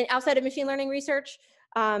 and outside of machine learning research,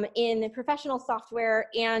 in professional software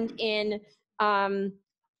and in open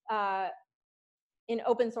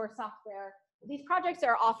source software, these projects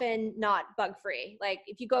are often not bug-free. Like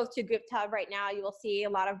if you go to GitHub right now, you will see a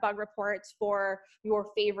lot of bug reports for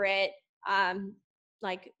your favorite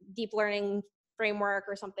like deep learning framework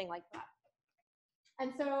or something like that.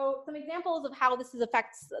 And so some examples of how this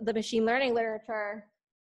affects the machine learning literature.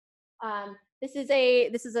 This is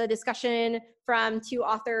a discussion from two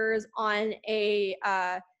authors on a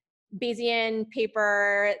Bayesian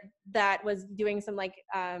paper that was doing some like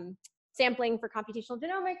sampling for computational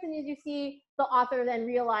genomics, and as you see, the author then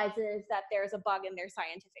realizes that there's a bug in their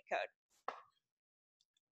scientific code.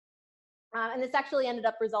 And this actually ended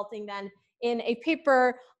up resulting then in a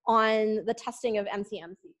paper on the testing of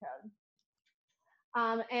MCMC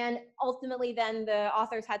code. And ultimately then the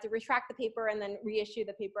authors had to retract the paper and then reissue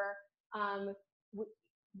the paper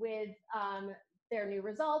with their new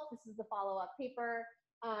results. This is the follow-up paper.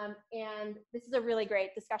 And this is a really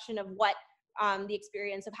great discussion of what the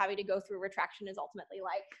experience of having to go through retraction is ultimately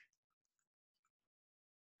like.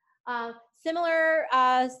 Similar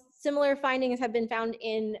findings have been found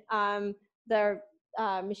in the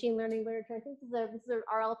machine learning literature. I think this is an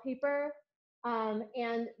RL paper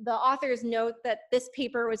And the authors note that this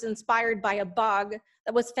paper was inspired by a bug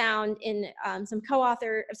that was found in some colleagues'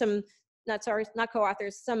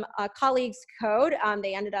 code.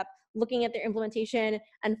 They ended up looking at their implementation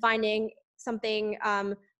and finding something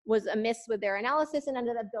was amiss with their analysis and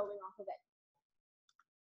ended up building off of it.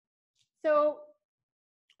 So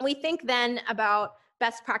we think then about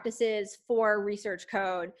best practices for research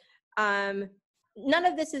code. None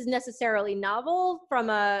of this is necessarily novel from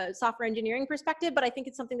a software engineering perspective, but I think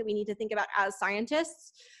it's something that we need to think about as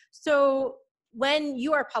scientists. So when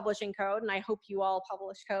you are publishing code, and I hope you all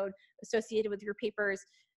publish code associated with your papers,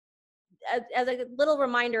 as a little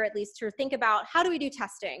reminder at least to think about, how do we do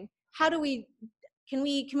testing? Can we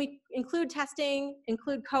include testing,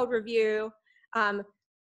 include code review,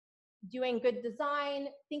 doing good design,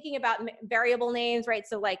 thinking about variable names, right?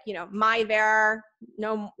 So like, you know, myvar,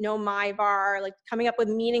 no myvar, like coming up with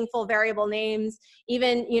meaningful variable names.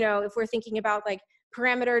 Even, you know, if we're thinking about like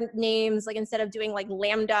parameter names, like instead of doing like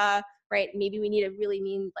lambda, right? Maybe we need to really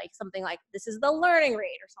mean like something like, this is the learning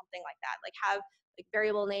rate or something like that. Like have like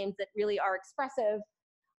variable names that really are expressive,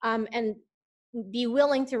 and be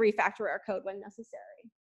willing to refactor our code when necessary.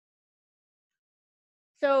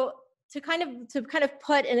 So to kind of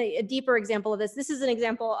put in a deeper example of this, this is an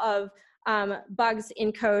example of bugs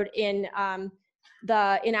in code in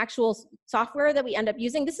actual software that we end up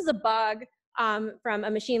using. This is a bug from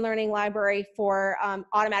a machine learning library for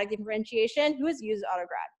automatic differentiation. Who has used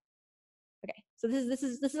AutoGrad? Okay, so this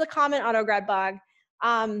is a common AutoGrad bug.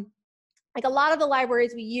 Like a lot of the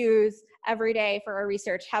libraries we use every day for our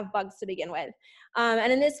research have bugs to begin with.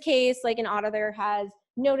 And in this case, like an auditor has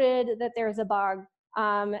noted that there's a bug,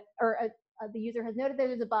 the user has noted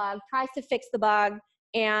there's a bug, tries to fix the bug,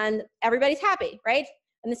 and everybody's happy, right?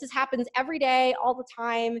 And this happens every day, all the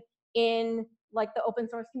time in like the open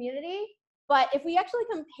source community. But if we actually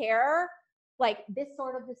compare like this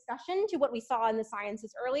sort of discussion to what we saw in the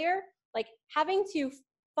sciences earlier, like having to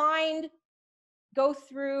go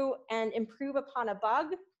through and improve upon a bug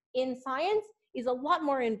in science is a lot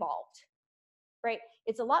more involved, right?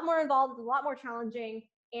 It's a lot more involved, it's a lot more challenging,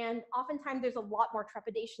 and oftentimes there's a lot more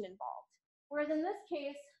trepidation involved. Whereas in this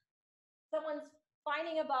case, someone's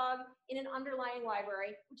finding a bug in an underlying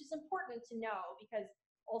library, which is important to know because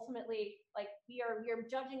ultimately, like we are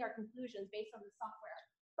judging our conclusions based on the software.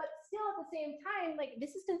 But still at the same time, like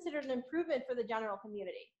this is considered an improvement for the general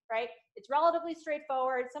community, right? It's relatively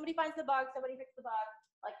straightforward. Somebody finds the bug, somebody fixes the bug,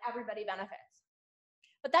 like everybody benefits.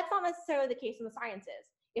 But that's not necessarily the case in the sciences.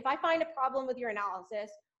 If I find a problem with your analysis,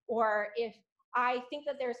 or if I think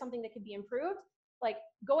that there's something that could be improved, like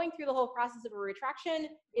going through the whole process of a retraction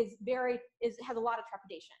has a lot of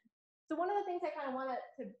trepidation. So one of the things I kind of want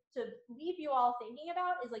to leave you all thinking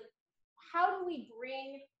about is like, how do we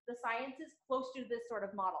bring the sciences close to this sort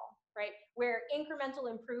of model, right? Where incremental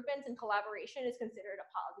improvements and collaboration is considered a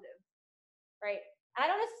positive, right? And I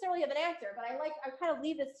don't necessarily have an answer, but I kind of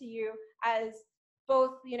leave this to you as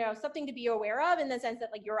both, you know, something to be aware of in the sense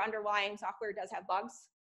that like your underlying software does have bugs,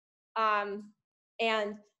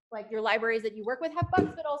 and like your libraries that you work with have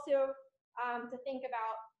bugs, but also to think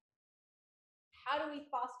about how do we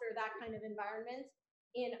foster that kind of environment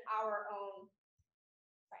in our own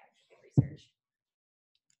scientific research.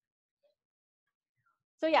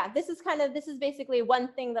 So yeah, this is basically one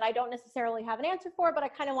thing that I don't necessarily have an answer for, but I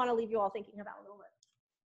kind of want to leave you all thinking about a little bit.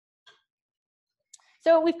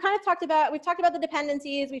 So we've talked about the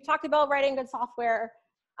dependencies, we've talked about writing good software,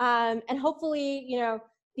 and hopefully, you know,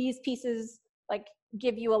 these pieces like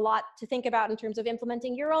give you a lot to think about in terms of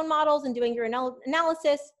implementing your own models and doing your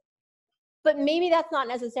analysis. But maybe that's not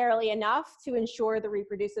necessarily enough to ensure the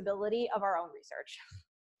reproducibility of our own research.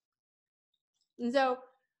 And so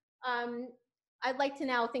I'd like to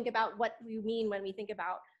now think about what we mean when we think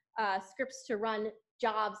about scripts to run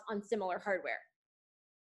jobs on similar hardware.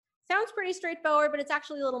 Sounds pretty straightforward, but it's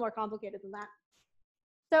actually a little more complicated than that.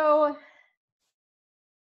 So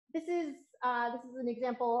this is an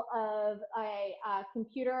example of a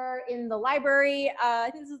computer in the library. I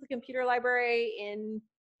think this is the computer library in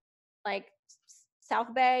like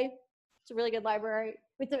South Bay. It's a really good library.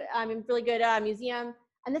 It's a really good museum.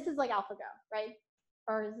 And this is like AlphaGo, right?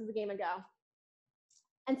 Or this is the Game & Go.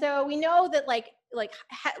 And so we know that like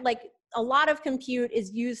a lot of compute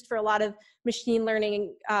is used for a lot of machine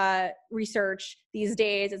learning research these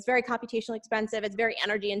days. It's very computationally expensive. It's very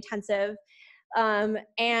energy intensive.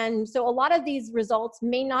 And so a lot of these results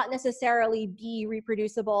may not necessarily be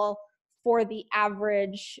reproducible for the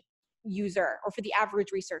average user or for the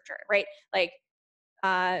average researcher, right? Like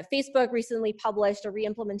Facebook recently published a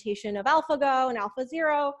reimplementation of AlphaGo and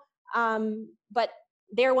AlphaZero, but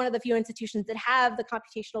they're one of the few institutions that have the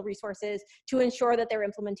computational resources to ensure that their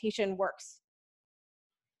implementation works.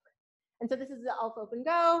 And so this is the Alpha Open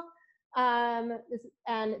Go.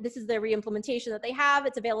 This is the re-implementation that they have.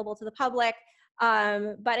 It's available to the public.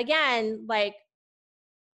 But again, like,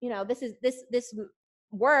 you know, this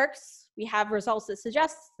works. We have results that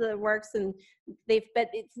suggest that it works, and but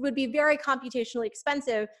it would be very computationally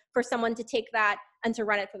expensive for someone to take that and to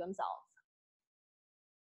run it for themselves.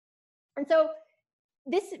 And so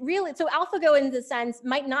so AlphaGo in the sense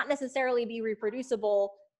might not necessarily be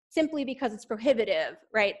reproducible simply because it's prohibitive,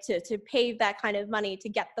 right, to pay that kind of money to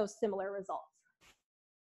get those similar results.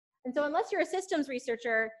 And so unless you're a systems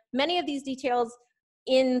researcher, many of these details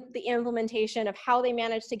in the implementation of how they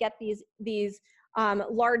manage to get these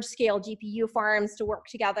large-scale GPU farms to work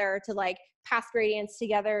together, to like path gradients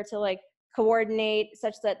together, to like coordinate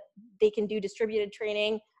such that they can do distributed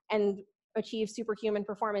training and achieve superhuman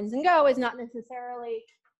performance in Go is not necessarily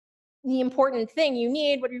the important thing you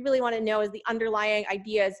need. What you really want to know is the underlying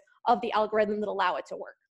ideas of the algorithm that allow it to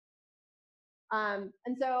work. And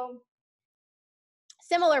so,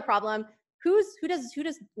 similar problem. Who does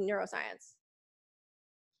neuroscience?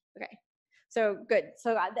 Okay, so good.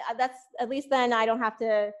 So that's, at least then I don't have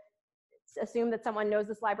to assume that someone knows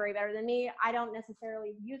this library better than me. I don't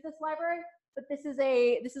necessarily use this library, but this is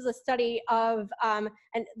a study of and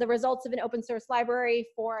the results of an open source library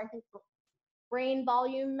for, I think, brain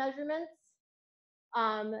volume measurements.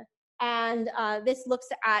 This looks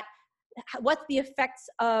at what's the effects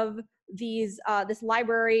of this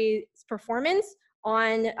library's performance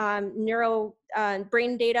on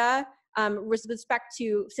brain data with respect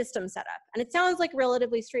to system setup. And it sounds like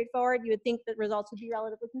relatively straightforward. You would think that results would be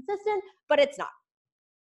relatively consistent, but it's not.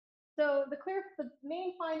 So the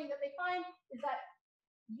main finding that they find is that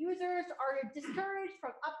users are discouraged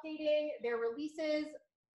from updating their releases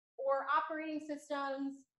or operating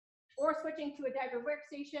systems or switching to a type of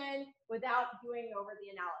workstation without doing over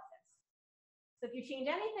the analysis. So if you change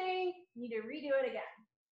anything, you need to redo it again.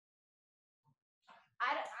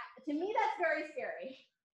 To me, that's very scary.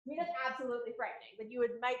 To me, that's absolutely frightening, that you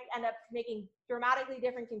might end up making dramatically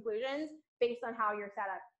different conclusions based on how your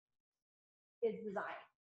setup is designed,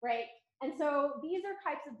 right? And so these are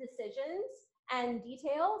types of decisions and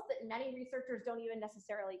details that many researchers don't even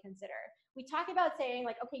necessarily consider. We talk about saying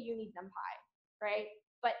like, okay, you need NumPy, right?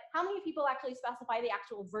 But how many people actually specify the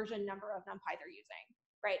actual version number of NumPy they're using,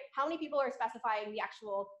 right? How many people are specifying the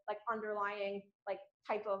actual like underlying like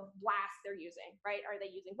type of BLAST they're using, right? Are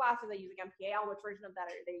they using BLAST? Are they using MPAL? Which version of that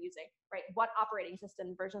are they using, right? What operating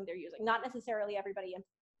system version they're using? Not necessarily everybody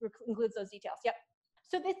includes those details. Yep.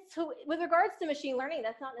 So with regards to machine learning,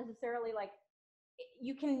 that's not necessarily like,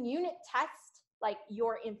 you can unit test like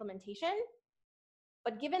your implementation,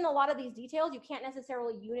 but given a lot of these details, you can't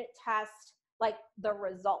necessarily unit test like the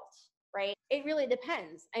result, right? It really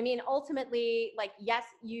depends. I mean, ultimately, like, yes,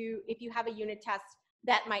 if you have a unit test,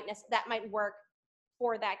 that might work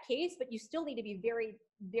for that case, but you still need to be very,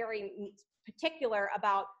 very particular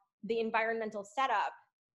about the environmental setup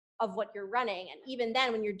of what you're running. And even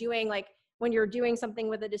then, when you're doing something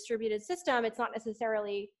with a distributed system, it's not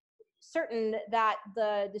necessarily certain that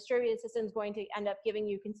the distributed system is going to end up giving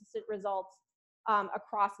you consistent results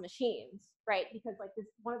across machines, right? Because like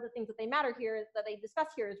one of the things that they discuss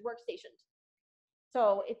here is workstations.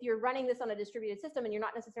 So if you're running this on a distributed system and you're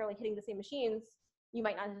not necessarily hitting the same machines, you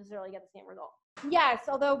might not necessarily get the same result. Yes,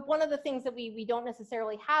 although one of the things that we don't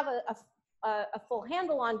necessarily have a full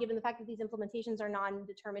handle on, given the fact that these implementations are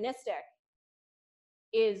non-deterministic,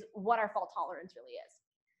 is what our fault tolerance really is.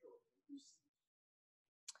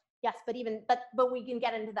 Yes, but we can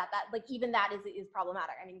get into that. That like even that is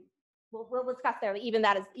problematic. I mean, we'll discuss there. Even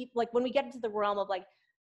that is like when we get into the realm of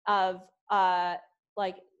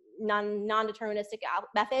non-deterministic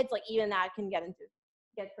methods, like even that can get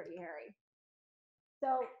pretty hairy.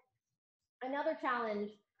 So another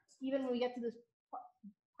challenge, even when we get to this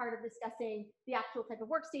part of discussing the actual type of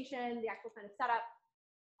workstation, the actual kind of setup,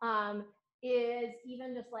 is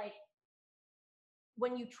even just like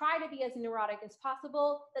when you try to be as neurotic as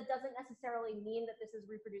possible, that doesn't necessarily mean that this is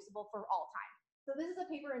reproducible for all time. So this is a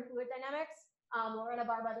paper in fluid dynamics. Lorena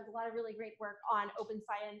Barba does a lot of really great work on open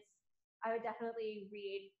science. I would definitely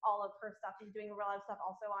read all of her stuff. She's doing a lot of stuff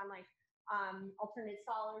also on like alternate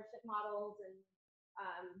scholarship models, and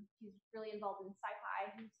she's really involved in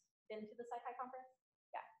SciPy. Who's been to the SciPy conference?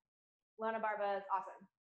 Yeah, Lorena Barba is awesome.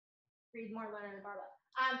 Read more Lorena Barba.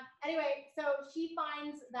 Anyway, so she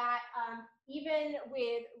finds that even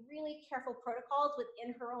with really careful protocols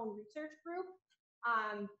within her own research group,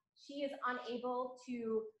 she is unable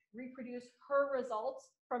to reproduce her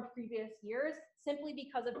results from previous years simply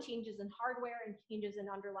because of changes in hardware and changes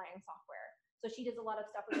in underlying software. So she does a lot of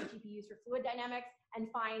stuff with the GPUs for fluid dynamics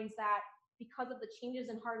and finds that because of the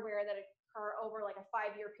changes in hardware that occur over like a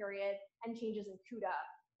 5-year period and changes in CUDA,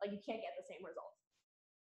 like you can't get the same results.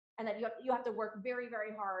 And that you have to work very,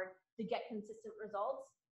 very hard to get consistent results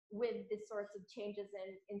with these sorts of changes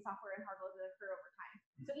in software and hardware that occur over time.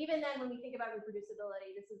 So even then, when we think about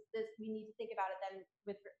reproducibility, we need to think about it then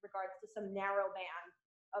with regards to some narrow band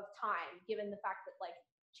of time, given the fact that like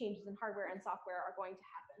changes in hardware and software are going to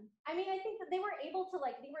happen. I mean, I think that they were able to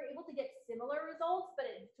get similar results, but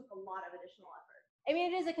it took a lot of additional effort. I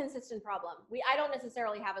mean, it is a consistent problem. I don't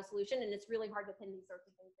necessarily have a solution, and it's really hard to pin these sorts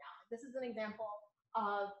of things down. This is an example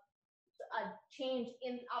of a change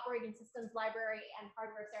in operating systems library and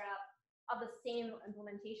hardware setup of the same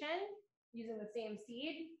implementation using the same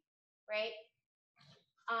seed, right?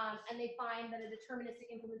 And they find that a deterministic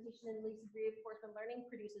implementation in least reinforcement learning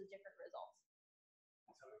produces different results.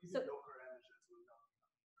 So Docker images will not.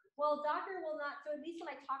 Well, Docker will not. So at least when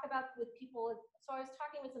I talk about with people, so I was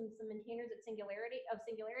talking with some maintainers at Singularity,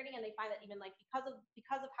 and they find that even like because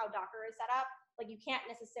of how Docker is set up, like you can't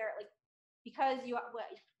necessarily. Because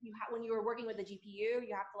when you were working with the GPU, you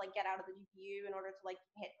have to like get out of the GPU in order to like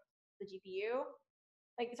hit the GPU.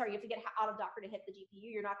 Like, sorry, you have to get out of Docker to hit the GPU.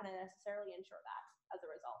 You're not going to necessarily ensure that as a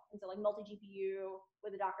result. And so like multi-GPU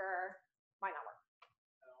with a Docker might not work.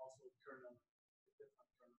 And also kernel.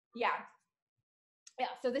 Yeah.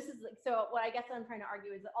 Yeah. So this is like, so what I guess I'm trying to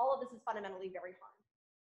argue is that all of this is fundamentally very hard.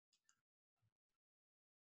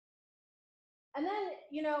 And then,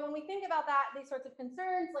 you know, when we think about that, these sorts of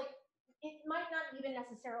concerns, like, it might not even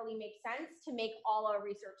necessarily make sense to make all our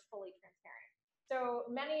research fully transparent. So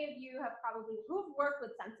many of you have probably, who've worked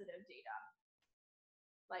with sensitive data,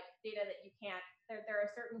 like data that you can't, there are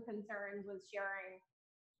certain concerns with sharing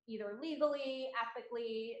either legally,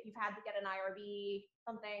 ethically, you've had to get an IRB,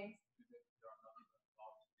 something.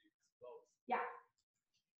 Yeah,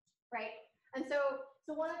 right. And so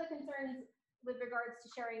one of the concerns with regards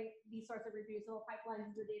to sharing these sorts of reproducible pipelines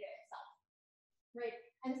is the data itself. Right,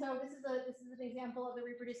 and so this is an example of the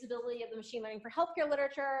reproducibility of the machine learning for healthcare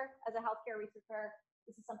literature. As a healthcare researcher,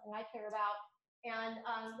 this is something I care about. And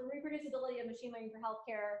the reproducibility of machine learning for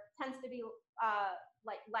healthcare tends to be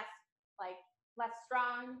less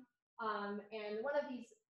strong. And one of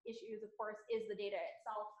these issues, of course, is the data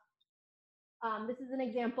itself. This is an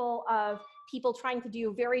example of people trying to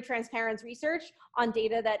do very transparent research on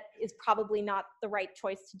data that is probably not the right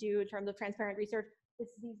choice to do in terms of transparent research.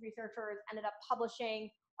 These researchers ended up publishing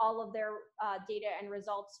all of their data and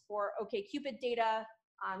results for OkCupid data,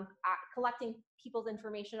 collecting people's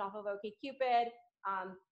information off of OkCupid.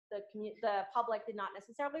 The public did not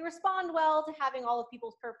necessarily respond well to having all of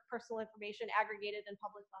people's personal information aggregated and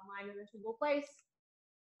published online in a single place.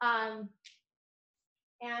 And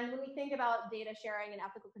when we think about data sharing and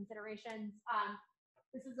ethical considerations,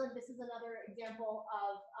 this is another example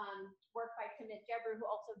of work by Timnit Gebru, who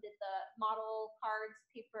also did the model cards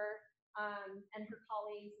paper, and her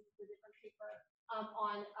colleagues, this is a different paper,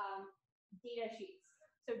 on data sheets.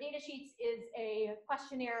 So data sheets is a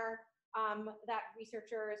questionnaire that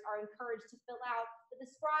researchers are encouraged to fill out that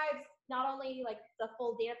describes not only like the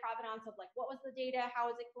full data provenance of like what was the data,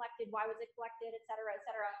 how was it collected, why was it collected, et cetera,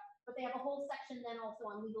 but they have a whole section then also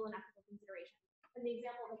on legal and ethical considerations. And the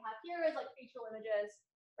example we have here is like facial images,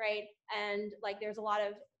 right? And like there's a lot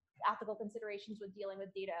of ethical considerations with dealing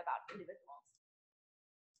with data about individuals.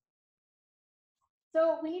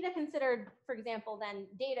 So we need to consider, for example, then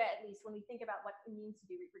data, at least when we think about what it means to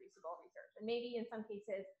do reproducible research. And maybe in some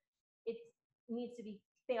cases, it needs to be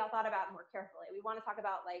thought about more carefully. We want to talk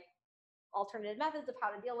about like alternative methods of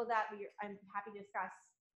how to deal with that. I'm happy to discuss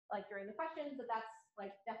like during the questions, but that's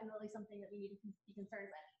like definitely something that we need to be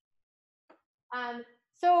concerned with.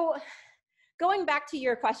 So going back to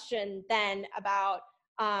your question then about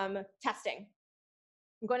testing,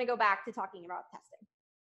 I'm going to go back to talking about testing.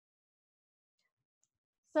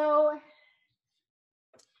 So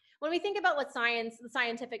when we think about what the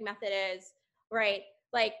scientific method is, right?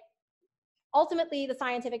 Like ultimately the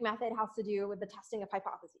scientific method has to do with the testing of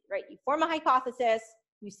hypotheses, right? You form a hypothesis,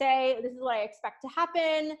 you say, this is what I expect to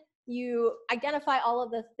happen. You identify all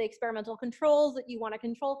of the experimental controls that you want to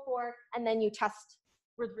control for, and then you test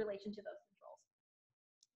with relation to those controls,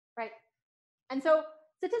 right? And so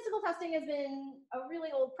statistical testing has been a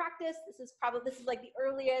really old practice. This is like the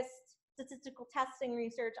earliest statistical testing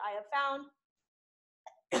research I have found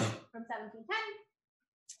from 1710,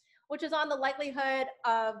 which is on the likelihood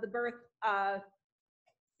of the birth of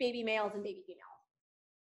baby males and baby females.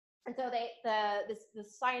 And so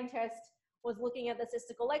this scientist was looking at the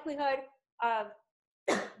statistical likelihood of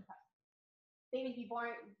babies be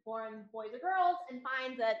born boys or girls, and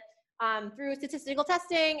finds that through statistical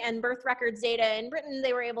testing and birth records data in Britain,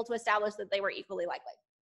 they were able to establish that they were equally likely.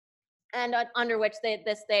 And under which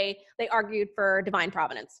they argued for divine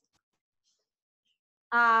providence.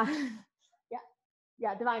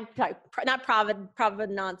 Divine, sorry, not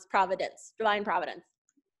providence, divine providence.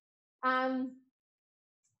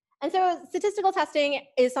 And so statistical testing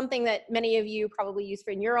is something that many of you probably use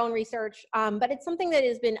in your own research, but it's something that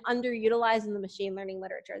has been underutilized in the machine learning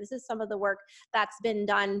literature. This is some of the work that's been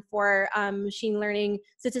done for machine learning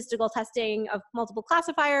statistical testing of multiple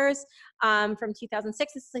classifiers from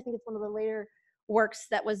 2006. This is, I think it's one of the later works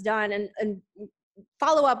that was done, and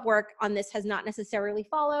follow-up work on this has not necessarily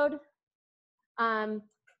followed.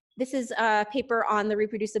 This is a paper on the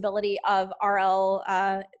reproducibility of RL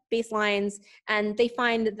baselines, and they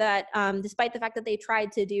find that despite the fact that they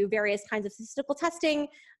tried to do various kinds of statistical testing,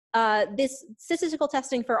 this statistical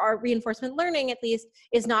testing for our reinforcement learning, at least,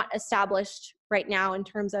 is not established right now in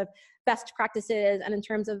terms of best practices and in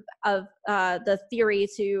terms of the theory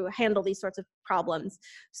to handle these sorts of problems.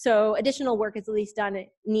 So additional work is at least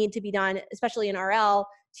need to be done, especially in RL,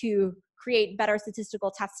 to create better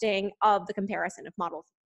statistical testing of the comparison of models.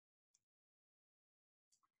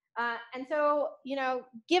 And so, you know,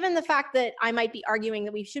 given the fact that I might be arguing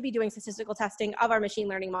that we should be doing statistical testing of our machine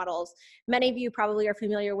learning models, many of you probably are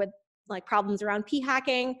familiar with like problems around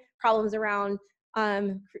p-hacking, problems around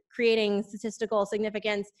creating statistical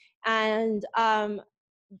significance, and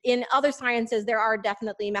in other sciences, there are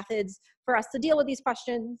definitely methods for us to deal with these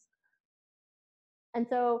questions. And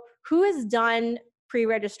so, who has done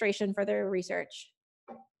pre-registration for their research?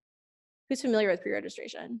 Who's familiar with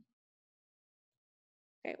pre-registration?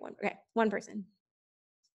 Okay, one person.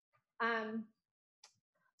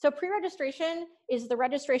 So pre-registration is the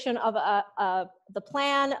registration of the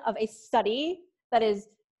plan of a study that is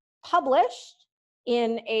published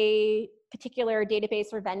in a particular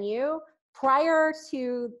database or venue prior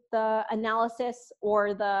to the analysis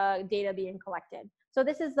or the data being collected. So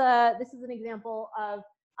this is an example of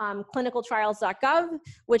clinicaltrials.gov,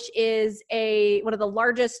 which is one of the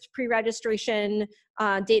largest pre-registration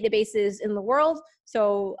databases in the world.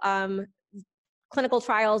 So clinical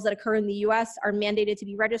trials that occur in the US are mandated to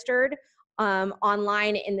be registered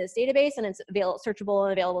online in this database, and it's searchable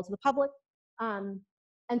and available to the public. And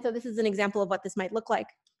so this is an example of what this might look like.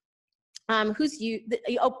 Who's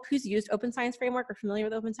used Open Science Framework or familiar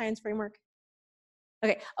with Open Science Framework?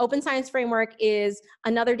 Okay, Open Science Framework is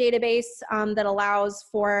another database that allows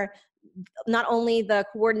for not only the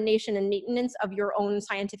coordination and maintenance of your own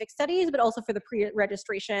scientific studies, but also for the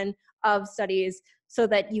pre-registration of studies so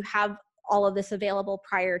that you have all of this available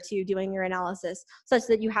prior to doing your analysis, such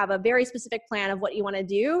that you have a very specific plan of what you want to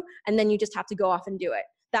do, and then you just have to go off and do it.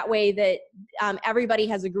 That way that everybody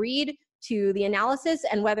has agreed to the analysis,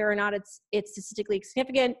 and whether or not it's statistically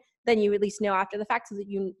significant, then you at least know after the fact, so that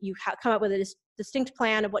you come up with a distinct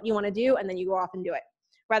plan of what you want to do, and then you go off and do it,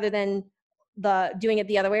 rather than doing it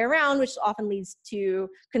the other way around, which often leads to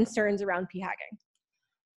concerns around p-hacking.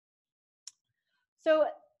 So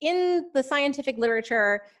in the scientific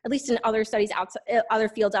literature, at least in other studies, other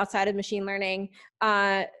fields outside of machine learning,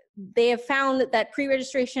 they have found that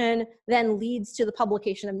pre-registration then leads to the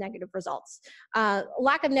publication of negative results.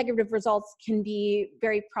 Lack of negative results can be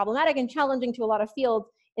very problematic and challenging to a lot of fields,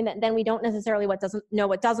 in that then we don't necessarily know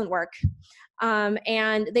what doesn't work.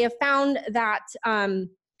 And they have found that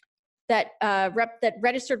that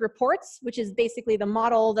registered reports, which is basically the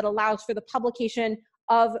model that allows for the publication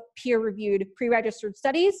of peer-reviewed pre-registered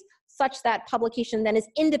studies, such that publication then is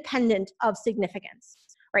independent of significance,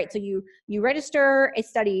 right? So you register a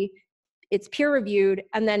study, it's peer-reviewed,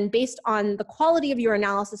 and then based on the quality of your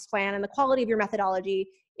analysis plan and the quality of your methodology,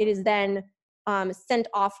 it is then sent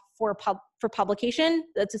off for publication.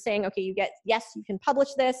 That's just saying, okay, yes, you can publish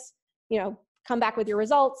this, come back with your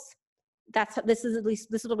results. This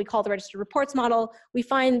is what we call the registered reports model. We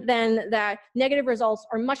find then that negative results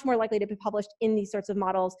are much more likely to be published in these sorts of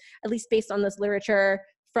models, at least based on this literature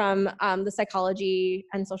from the psychology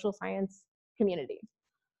and social science community.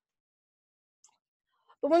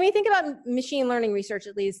 But when we think about machine learning research,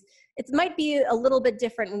 at least, it might be a little bit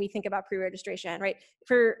different when we think about pre-registration, right?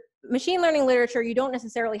 For machine learning literature, you don't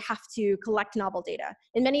necessarily have to collect novel data.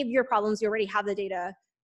 In many of your problems, you already have the data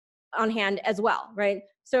on hand as well, right?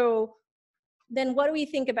 So then what do we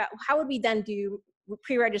think about, how would we then do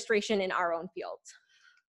pre-registration in our own fields,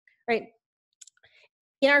 right?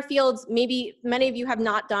 In our fields, maybe many of you have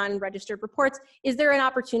not done registered reports. Is there an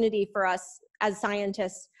opportunity for us as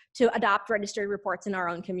scientists to adopt registered reports in our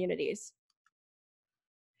own communities.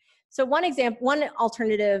 So one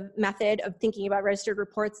alternative method of thinking about registered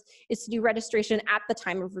reports is to do registration at the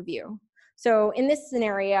time of review. So in this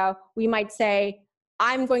scenario, we might say,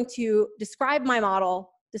 I'm going to describe my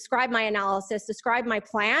model, describe my analysis, describe my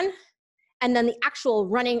plan, and then the actual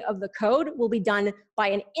running of the code will be done by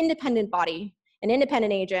an independent body, an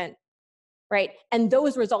independent agent, right? And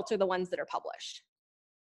those results are the ones that are published,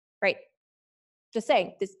 right? Just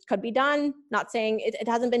saying, this could be done, not saying it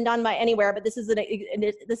hasn't been done by anywhere, but this is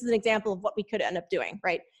an example of what we could end up doing,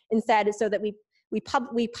 right? Instead, so that we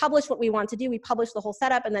publish what we want to do, we publish the whole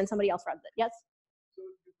setup, and then somebody else runs it. Yes? So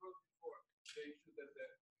you brought before the issue that the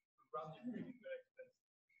running is very expensive.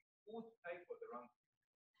 Who pays for the run?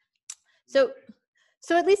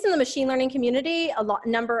 So at least in the machine learning community, a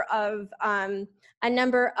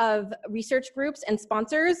number of research groups and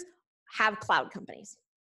sponsors have cloud companies.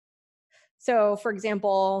 So for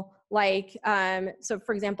example, there's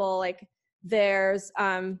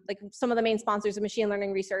like some of the main sponsors of machine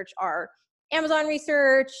learning research are Amazon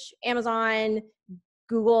Research, Amazon,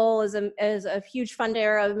 Google is a huge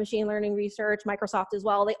funder of machine learning research, Microsoft as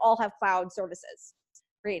well. They all have cloud services,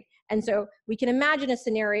 right? And so we can imagine a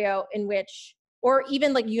scenario in which, or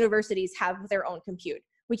even like universities have their own compute.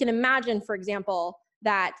 We can imagine, for example,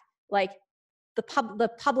 that like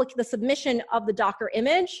the submission of the Docker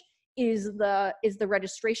image is the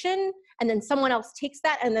registration, and then someone else takes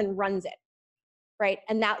that and then runs it, right?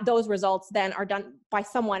 And that those results then are done by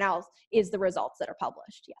someone else is the results that are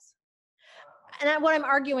published. Yes. And what I'm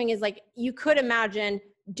arguing is like you could imagine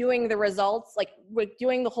doing the results, like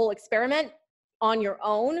doing the whole experiment on your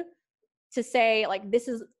own to say like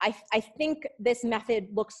I think this method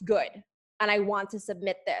looks good and I want to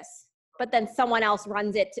submit this. But then someone else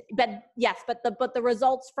runs it. But the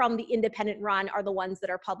results from the independent run are the ones that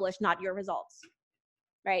are published, not your results,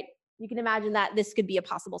 right? You can imagine that this could be a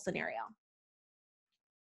possible scenario.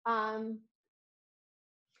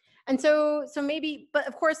 And so maybe, but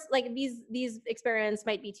of course, like these experiments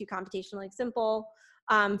might be too computationally simple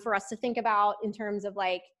for us to think about in terms of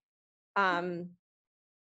like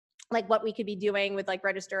what we could be doing with like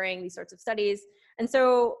registering these sorts of studies. And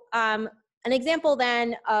so an example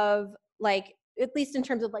then of like, at least in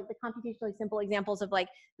terms of like the computationally simple examples of like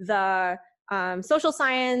the social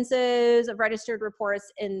sciences of registered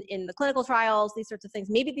reports in the clinical trials, these sorts of things.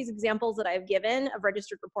 Maybe these examples that I've given of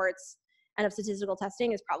registered reports and of statistical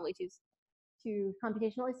testing is probably too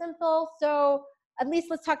computationally simple. So at least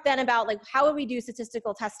let's talk then about like how would we do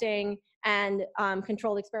statistical testing and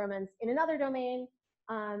controlled experiments in another domain.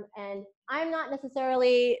 And I'm not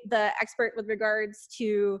necessarily the expert with regards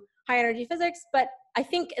to high energy physics, but I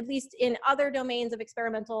think at least in other domains of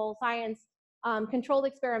experimental science, controlled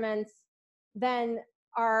experiments then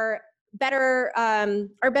are better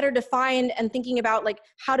defined, and thinking about like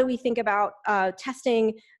how do we think about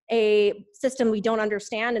testing a system we don't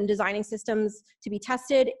understand and designing systems to be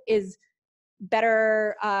tested is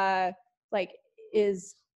better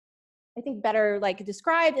better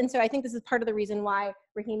described. And so I think this is part of the reason why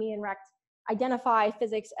Rahimi and Recht identify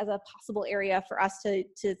physics as a possible area for us to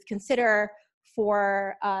consider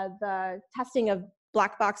for the testing of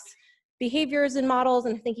black box behaviors and models,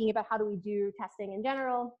 and thinking about how do we do testing in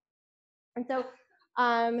general. And so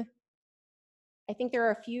I think there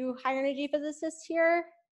are a few high energy physicists here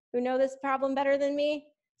who know this problem better than me.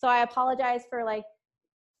 So I apologize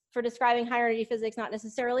for describing high energy physics not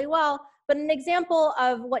necessarily well, but an example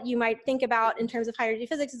of what you might think about in terms of high energy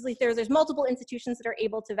physics is like there's multiple institutions that are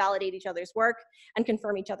able to validate each other's work and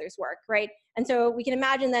confirm each other's work, right? And so we can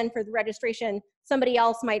imagine then for the registration, somebody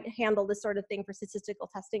else might handle this sort of thing for statistical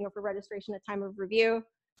testing or for registration at time of review,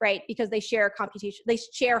 right? Because they share computation, they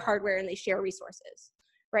share hardware and they share resources,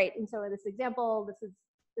 right? And so in this example,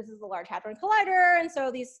 this is the Large Hadron Collider, and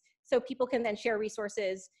so people can then share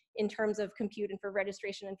resources in terms of compute and for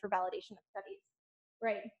registration and for validation of studies,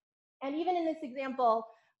 right? And even in this example,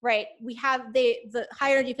 right, we have the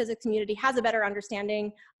high energy physics community has a better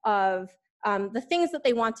understanding of the things that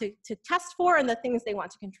they want to test for and the things they want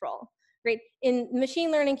to control, right? In the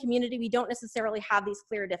machine learning community, we don't necessarily have these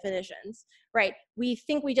clear definitions, right? We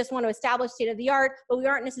think we just want to establish state of the art, but we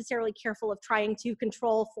aren't necessarily careful of trying to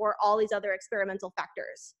control for all these other experimental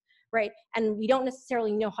factors, right? And we don't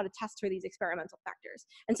necessarily know how to test for these experimental factors.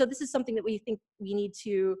 And so this is something that we think we need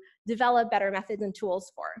to develop better methods and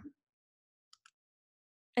tools for.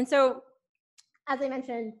 And so, as I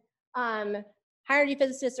mentioned, high energy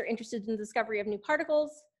physicists are interested in the discovery of new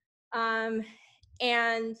particles. And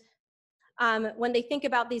when they think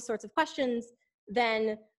about these sorts of questions,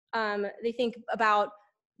 then they think about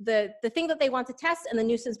the thing that they want to test and the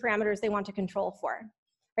nuisance parameters they want to control for,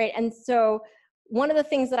 right? And so one of the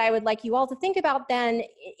things that I would like you all to think about then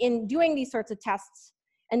in doing these sorts of tests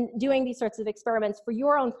and doing these sorts of experiments for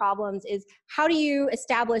your own problems is, how do you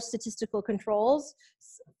establish statistical controls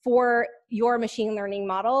for your machine learning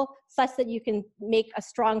model such that you can make a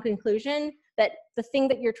strong conclusion that the thing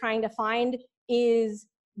that you're trying to find is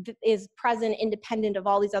present independent of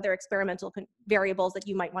all these other experimental variables that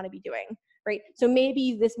you might want to be doing, right? So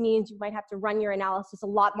maybe this means you might have to run your analysis a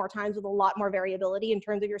lot more times with a lot more variability in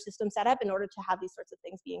terms of your system setup in order to have these sorts of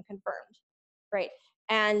things being confirmed, right?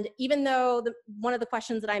 And even though one of the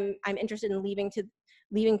questions that I'm interested in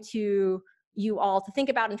leaving to you all to think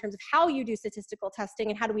about in terms of how you do statistical testing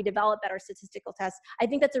and how do we develop better statistical tests, I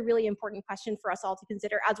think that's a really important question for us all to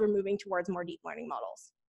consider as we're moving towards more deep learning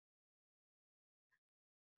models.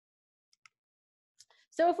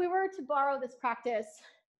 So if we were to borrow this practice,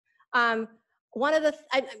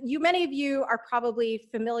 many of you are probably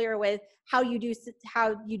familiar with how you do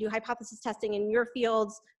hypothesis testing in your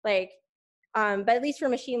fields, but at least for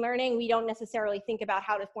machine learning, we don't necessarily think about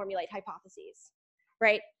how to formulate hypotheses,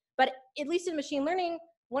 right? But at least in machine learning,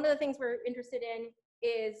 one of the things we're interested in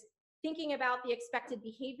is thinking about the expected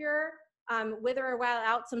behavior with or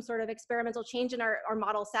without some sort of experimental change in our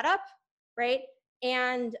model setup, right?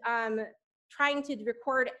 And trying to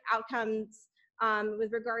record outcomes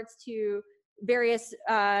with regards to various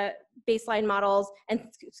baseline models and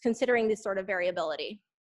considering this sort of variability.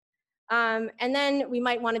 And then we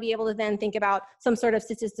might want to be able to then think about some sort of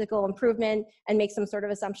statistical improvement and make some sort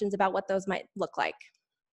of assumptions about what those might look like.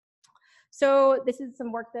 So this is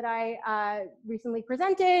some work that I recently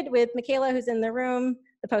presented with Michaela, who's in the room.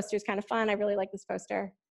 The poster is kind of fun. I really like this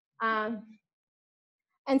poster.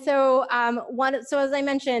 And so, so as I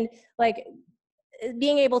mentioned,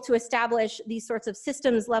 being able to establish these sorts of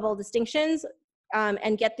systems level distinctions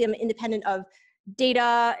and get them independent of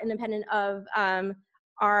data, independent of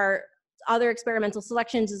our other experimental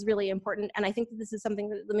selections is really important. And I think that this is something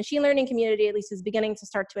that the machine learning community at least is beginning to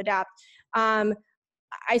start to adapt.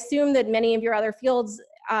 I assume that many of your other fields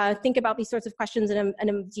think about these sorts of questions in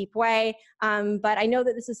a deep way, but I know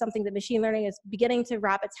that this is something that machine learning is beginning to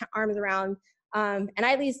wrap its arms around. And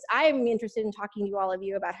at least I'm interested in talking to all of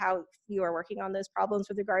you about how you are working on those problems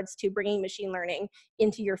with regards to bringing machine learning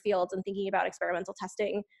into your fields and thinking about experimental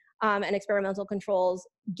testing and experimental controls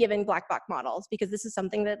given black box models, because this is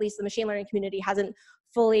something that at least the machine learning community hasn't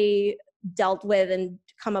fully dealt with and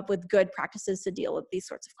come up with good practices to deal with these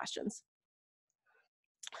sorts of questions.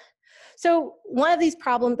 So one of these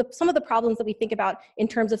problems, some of the problems that we think about in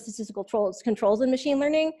terms of statistical controls in machine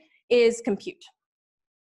learning is compute.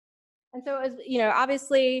 And so, as you know,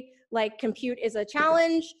 obviously, compute is a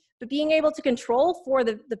challenge, but being able to control for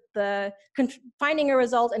finding a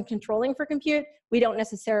result and controlling for compute, we don't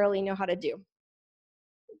necessarily know how to do.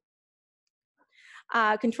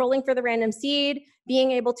 Controlling for the random seed,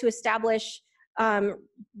 being able to establish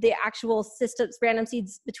the actual systems, random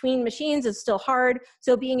seeds between machines is still hard.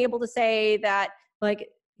 So being able to say that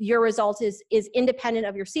your result is independent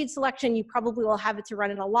of your seed selection, you probably will have to run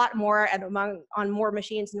it a lot more and on more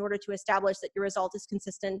machines in order to establish that your result is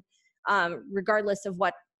consistent, regardless of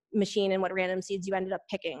what machine and what random seeds you ended up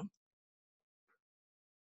picking.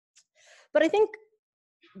 But I think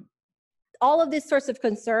all of these sorts of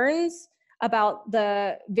concerns about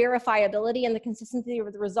the verifiability and the consistency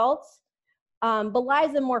of the results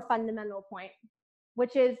belies a more fundamental point,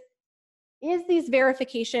 which is these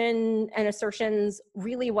verification and assertions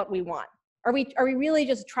really what we want? Are we really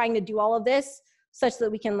just trying to do all of this such that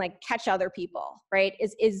we can catch other people, right?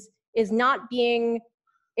 Is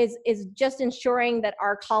just ensuring that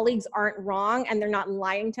our colleagues aren't wrong and they're not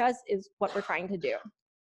lying to us is what we're trying to do.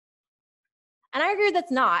 And I agree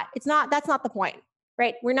that's not the point,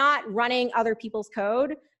 right? We're not running other people's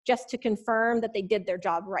code just to confirm that they did their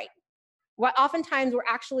job right. Oftentimes we're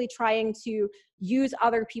actually trying to use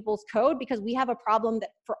other people's code because we have a problem that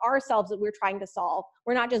for ourselves that we're trying to solve.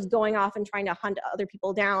 We're not just going off and trying to hunt other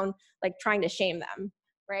people down, trying to shame them,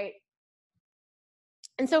 right?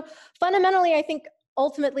 And so fundamentally, I think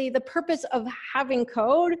ultimately the purpose of having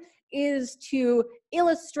code is to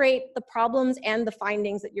illustrate the problems and the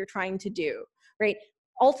findings that you're trying to do, right?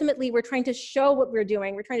 Ultimately, we're trying to show what we're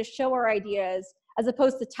doing. We're trying to show our ideas as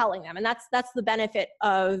opposed to telling them. And that's the benefit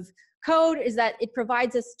of code, is that it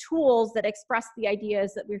provides us tools that express the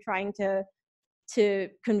ideas that we're trying to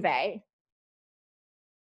convey.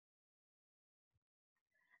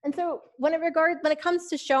 And so when it comes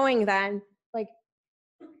to showing then,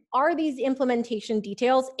 are these implementation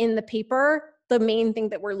details in the paper the main thing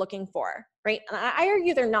that we're looking for, right? And I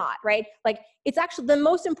argue they're not, right? It's actually the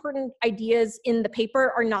most important ideas in the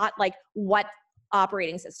paper are not what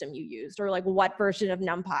operating system you used, or like what version of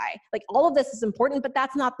NumPy. Like all of this is important, but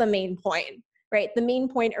that's not the main point, right? The main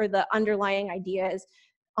point are the underlying ideas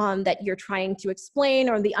that you're trying to explain,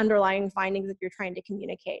 or the underlying findings that you're trying to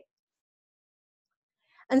communicate.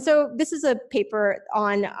 And so this is a paper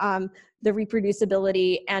on the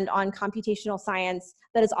reproducibility and on computational science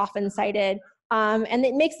that is often cited. And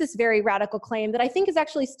it makes this very radical claim that I think is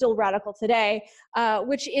actually still radical today,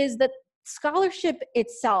 which is that scholarship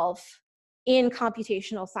itself in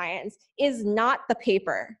computational science is not the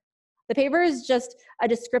paper. The paper is just a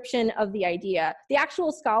description of the idea. The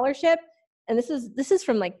actual scholarship, and this is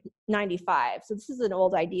from like 95, so this is an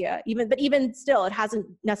old idea, but even still, it hasn't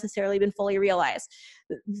necessarily been fully realized.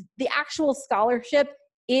 The actual scholarship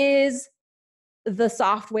is the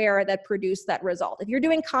software that produced that result. If you're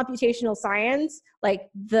doing computational science, like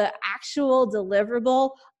the actual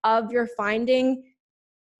deliverable of your finding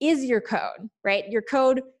is your code, right? Your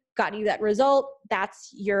code got you that result, that's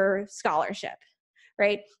your scholarship,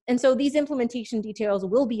 right? And so these implementation details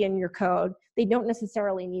will be in your code. They don't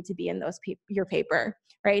necessarily need to be in your paper,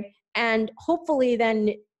 right? And hopefully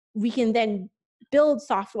then we can then build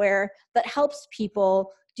software that helps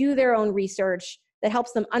people do their own research, that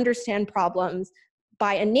helps them understand problems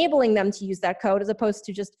by enabling them to use that code, as opposed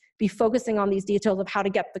to just be focusing on these details of how to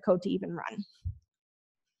get the code to even run.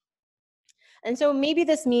 And so maybe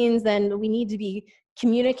this means then we need to be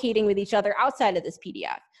communicating with each other outside of this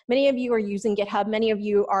PDF. Many of you are using GitHub. Many of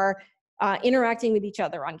you are interacting with each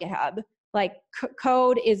other on GitHub. Like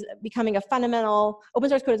code is becoming a fundamental, open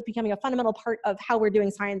source code is becoming a fundamental part of how we're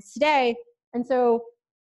doing science today. And so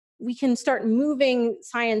we can start moving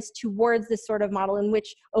science towards this sort of model in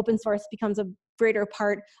which open source becomes a greater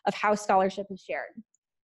part of how scholarship is shared.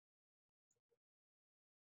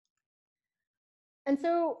 And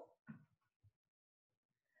so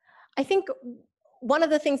I think one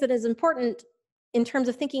of the things that is important in terms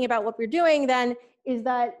of thinking about what we're doing then is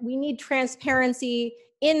that we need transparency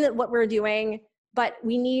in what we're doing, but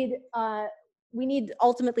we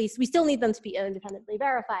still need them to be independently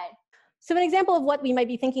verified. So an example of what we might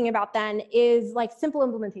be thinking about then is like simple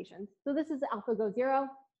implementations. So this is AlphaGo 0,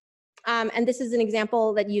 and this is an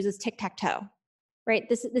example that uses tic-tac-toe, right?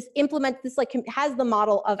 This has the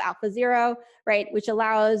model of AlphaZero, right, which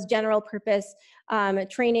allows general purpose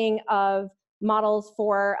training of models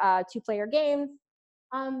for two-player games,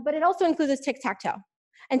 but it also includes this tic-tac-toe.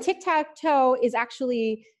 And tic-tac-toe is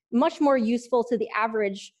actually much more useful to the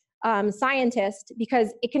average scientist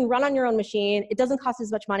because it can run on your own machine, it doesn't cost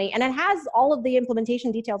as much money, and it has all of the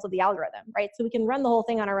implementation details of the algorithm, right? So we can run the whole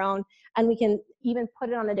thing on our own, and we can even put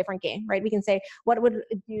it on a different game, right? We can say, what would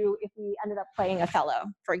it do if we ended up playing Othello,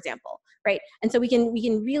 for example, right? And so we can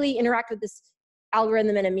really interact with this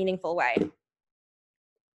algorithm in a meaningful way.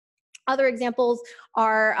 Other examples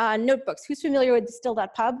are notebooks. Who's familiar with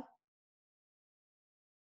distill.pub?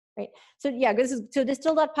 Right. So yeah, so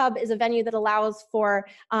distill.pub is a venue that allows for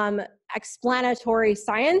explanatory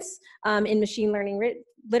science in machine learning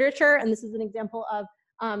literature, and this is an example of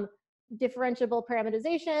differentiable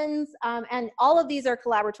parameterizations, and all of these are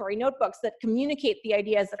collaboratory notebooks that communicate the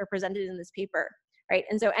ideas that are presented in this paper, right?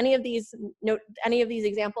 And so any of these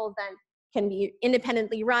examples then can be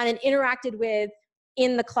independently run and interacted with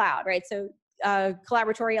in the cloud, right? So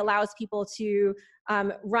collaboratory allows people to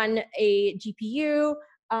run a GPU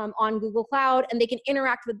on Google Cloud, and they can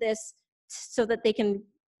interact with this so that they can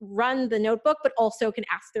run the notebook, but also can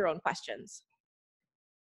ask their own questions.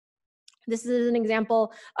 This is an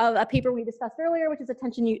example of a paper we discussed earlier, which is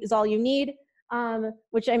Attention is All You Need,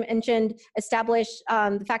 which I mentioned established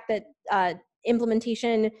the fact that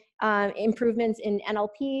implementation improvements in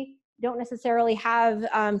NLP don't necessarily have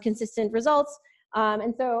consistent results.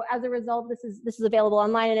 And so as a result, this is available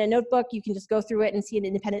online in a notebook. You can just go through it and see an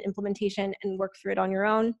independent implementation and work through it on your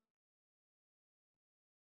own.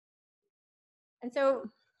 And so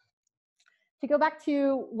to go back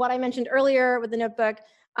to what I mentioned earlier with the notebook,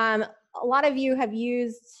 a lot of you have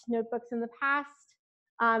used notebooks in the past.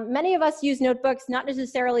 Many of us use notebooks not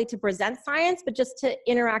necessarily to present science, but just to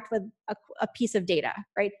interact with a piece of data,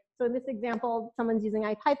 right? So in this example, someone's using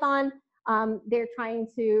IPython. They're trying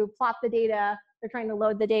to plot the data. They're trying to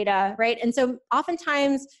load the data, right? And so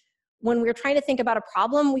oftentimes when we're trying to think about a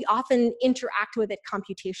problem, we often interact with it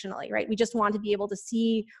computationally, right? We just want to be able to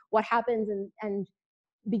see what happens and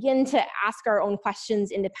begin to ask our own questions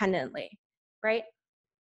independently, right?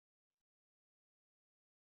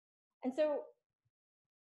 And so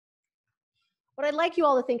what I'd like you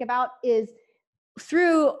all to think about is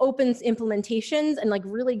through open implementations and like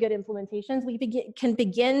really good implementations, we can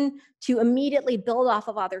begin to immediately build off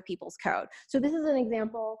of other people's code. So this is an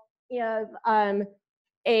example of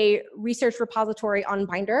a research repository on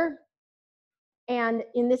Binder. And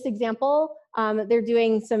in this example, they're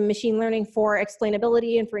doing some machine learning for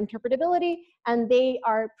explainability and for interpretability, and they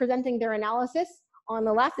are presenting their analysis on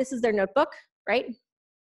the left. This is their notebook, right?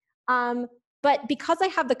 But because I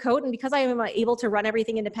have the code and because I am able to run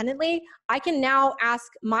everything independently, I can now ask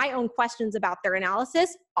my own questions about their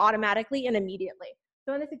analysis automatically and immediately.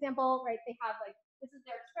 So in this example, right, they have like, this is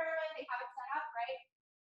their experiment, they have it set up, right?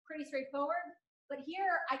 Pretty straightforward. But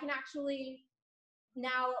here I can actually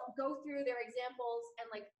now go through their examples and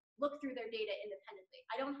like look through their data independently.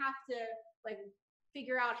 I don't have to like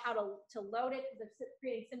figure out how to load it because they're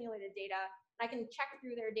creating simulated data. I can check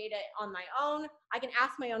through their data on my own. I can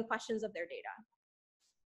ask my own questions of their data.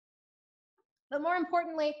 But more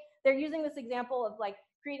importantly, they're using this example of like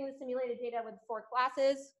creating the simulated data with 4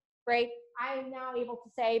 classes, right? I'm now able to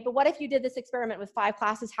say, but what if you did this experiment with 5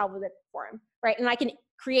 classes, how would it perform, right? And I can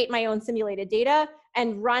create my own simulated data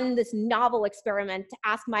and run this novel experiment to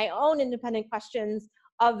ask my own independent questions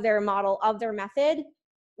of their model, of their method,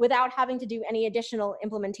 without having to do any additional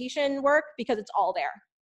implementation work because it's all there,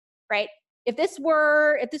 right? If this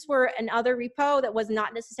were another repo that was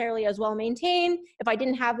not necessarily as well maintained, if I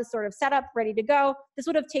didn't have this sort of setup ready to go, this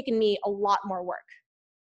would have taken me a lot more work,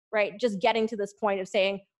 right? Just getting to this point of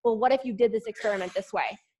saying, well, what if you did this experiment this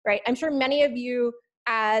way, right? I'm sure many of you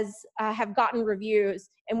have gotten reviews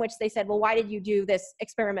in which they said, well, why did you do this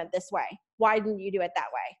experiment this way? Why didn't you do it that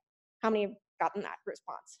way? How many have gotten that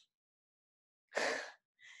response?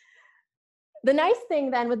 The nice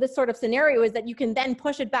thing then with this sort of scenario is that you can then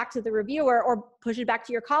push it back to the reviewer or push it back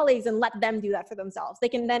to your colleagues and let them do that for themselves. They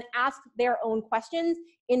can then ask their own questions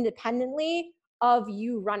independently of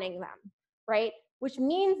you running them, right? Which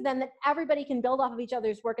means then that everybody can build off of each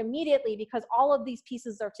other's work immediately because all of these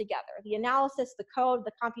pieces are together. The analysis, the code,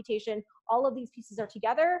 the computation, all of these pieces are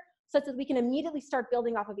together such that we can immediately start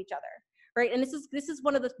building off of each other. Right, and this is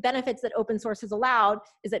one of the benefits that open source has allowed,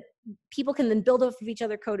 is that people can then build off of each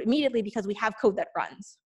other code immediately because we have code that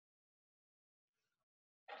runs.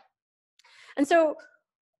 And so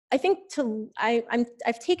I think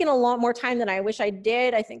I've taken a lot more time than I wish I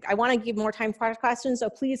did. I think I want to give more time for questions, so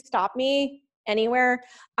please stop me anywhere.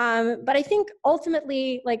 But I think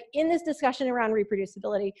ultimately, like in this discussion around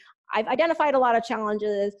reproducibility, I've identified a lot of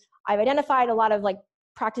challenges. I've identified a lot of like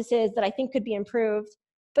practices that I think could be improved.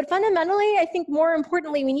 But fundamentally, I think more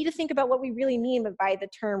importantly, we need to think about what we really mean by the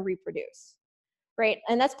term reproduce, right?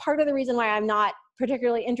 And that's part of the reason why I'm not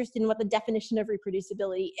particularly interested in what the definition of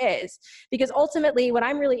reproducibility is, because ultimately what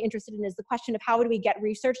I'm really interested in is the question of how do we get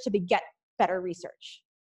research to beget better research,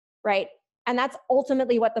 right? And that's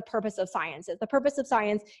ultimately what the purpose of science is. The purpose of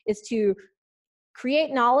science is to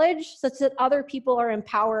create knowledge such that other people are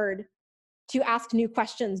empowered to ask new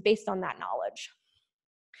questions based on that knowledge.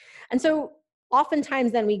 And so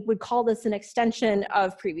oftentimes then we would call this an extension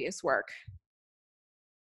of previous work.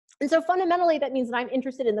 And so fundamentally that means that I'm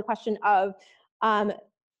interested in the question of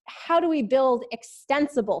how do we build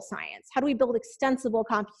extensible science? How do we build extensible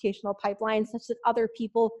computational pipelines such that other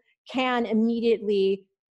people can immediately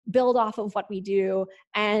build off of what we do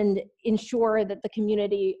and ensure that the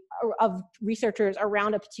community of researchers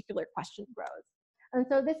around a particular question grows? And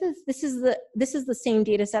so this is the same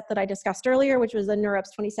data set that I discussed earlier, which was the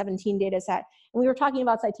NeurIPS 2017 data set. And we were talking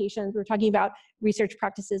about citations, we were talking about research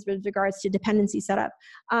practices with regards to dependency setup.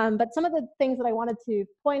 But some of the things that I wanted to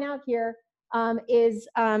point out here is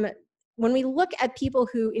when we look at people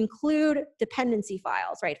who include dependency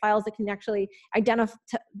files, right, files that can actually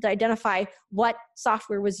identify what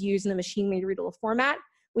software was used in a machine-made readable format,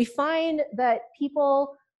 we find that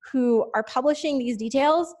people who are publishing these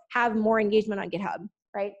details have more engagement on GitHub,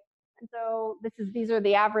 right? And so these are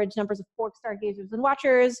the average numbers of fork start users and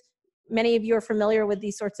watchers. Many of you are familiar with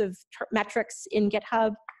these sorts of metrics in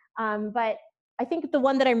GitHub. But I think the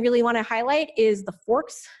one that I really want to highlight is the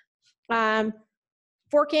forks.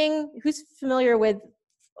 Forking, who's familiar with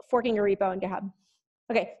forking a repo in GitHub?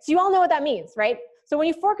 Okay, so you all know what that means, right? So when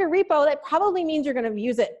you fork a repo, that probably means you're going to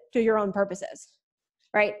use it to your own purposes.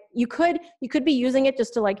 Right? You could be using it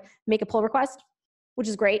just to like make a pull request, which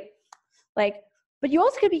is great. Like, but you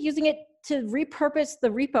also could be using it to repurpose the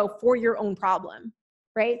repo for your own problem,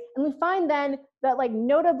 right? And we find then that like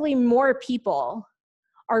notably more people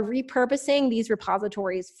are repurposing these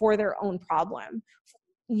repositories for their own problem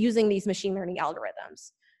using these machine learning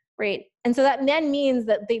algorithms, right? And so that then means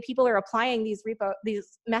that people are applying these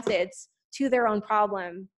methods to their own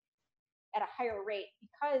problem at a higher rate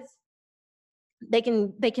because they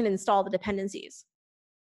can install the dependencies.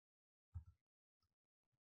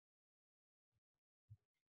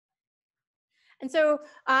 And so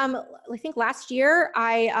I think last year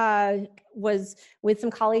I was with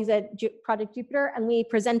some colleagues at Project Jupiter, and we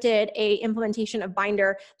presented a implementation of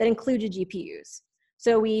Binder that included GPUs.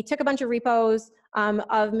 So we took a bunch of repos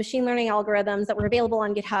of machine learning algorithms that were available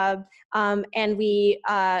on GitHub, and we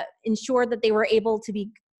ensured that they were able to be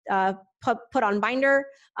put on Binder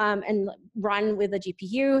and run with a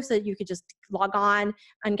GPU, so that you could just log on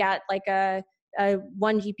and get like a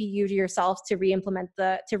one GPU to yourself to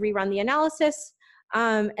rerun the analysis.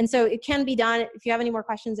 And so it can be done. If you have any more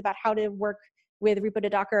questions about how to work with repo to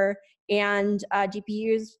Docker and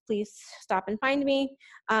GPUs, please stop and find me.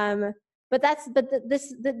 But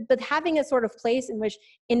having a sort of place in which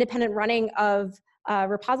independent running of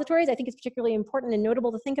repositories, I think is particularly important and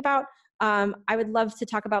notable to think about. I would love to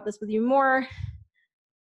talk about this with you more.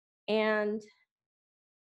 And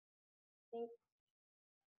I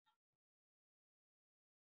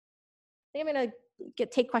think I'm going to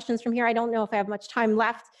take questions from here. I don't know if I have much time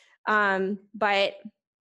left, but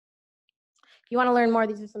if you want to learn more,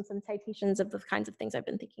 these are some citations of the kinds of things I've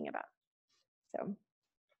been thinking about.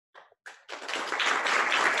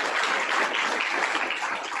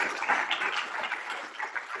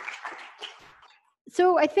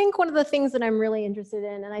 So I think one of the things that I'm really interested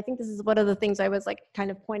in, and I think this is one of the things I was like kind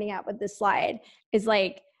of pointing out with this slide, is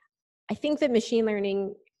like, I think that machine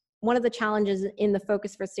learning, one of the challenges in the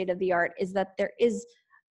focus for state of the art is that there is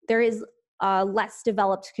a less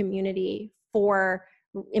developed community for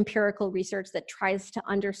empirical research that tries to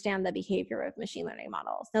understand the behavior of machine learning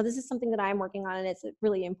models. Now, this is something that I'm working on, and it's a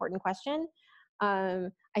really important question.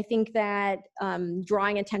 I think that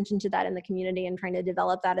drawing attention to that in the community and trying to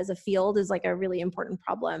develop that as a field is like a really important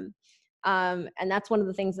problem. And that's one of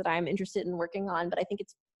the things that I'm interested in working on, but I think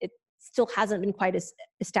it still hasn't been quite as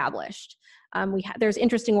established. There's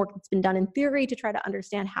interesting work that's been done in theory to try to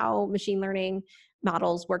understand how machine learning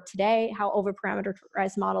models work today, how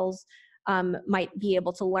over-parameterized models might be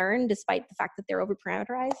able to learn despite the fact that they're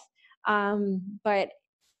over-parameterized. But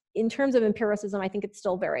in terms of empiricism, I think it's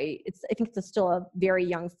still still a very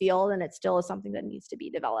young field, and it still is something that needs to be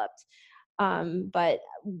developed. But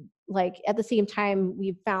like at the same time,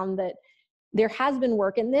 we've found that there has been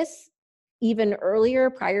work in this even earlier,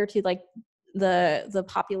 prior to like the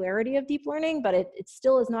popularity of deep learning, but it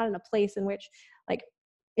still is not in a place in which like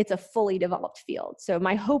it's a fully developed field. So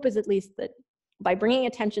my hope is at least that by bringing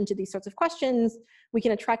attention to these sorts of questions, we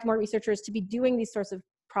can attract more researchers to be doing these sorts of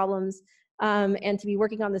problems and to be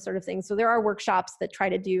working on this sort of thing. So there are workshops that try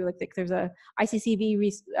to do, like there's a ICCV,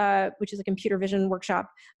 which is a computer vision workshop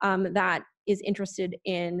that is interested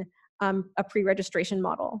in a pre-registration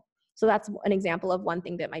model. So that's an example of one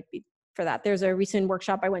thing that might be for that. There's a recent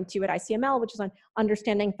workshop I went to at ICML, which is on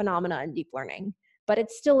understanding phenomena in deep learning. But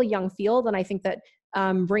it's still a young field, and I think that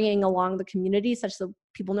bringing along the community such that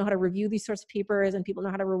people know how to review these sorts of papers and people know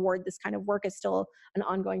how to reward this kind of work is still an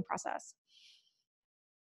ongoing process.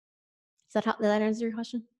 Did that answer your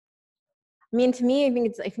question? I mean, to me, I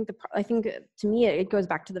think to me it goes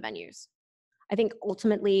back to the venues. I think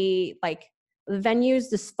ultimately, like, the venues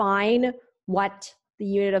define what the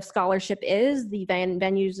unit of scholarship is. The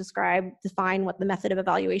venues define what the method of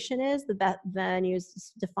evaluation is. The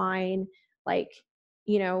venues define, like,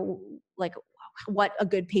 you know, like what a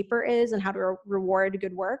good paper is and how to reward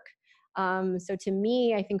good work. So to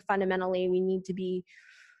me, I think fundamentally we need to be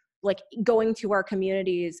like going to our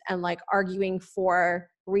communities and like arguing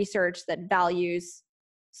for research that values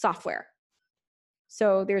software.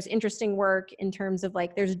 So there's interesting work in terms of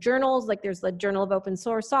like, there's journals, like there's the Journal of Open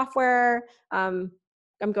Source Software.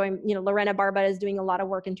 Lorena Barba is doing a lot of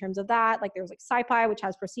work in terms of that. Like there's like SciPy, which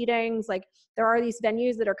has proceedings. Like there are these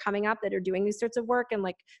venues that are coming up that are doing these sorts of work, and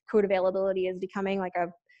like code availability is becoming like a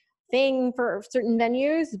thing for certain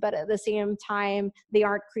venues, but at the same time, they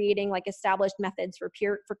aren't creating like established methods for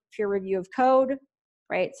peer review of code,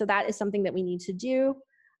 right? So that is something that we need to do.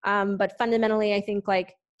 But fundamentally, I think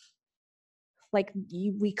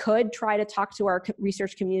we could try to talk to our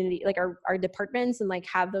research community, like our departments, and like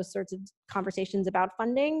have those sorts of conversations about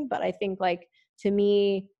funding. But I think like, to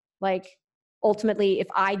me, like ultimately, if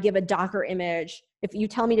I give a Docker image, if you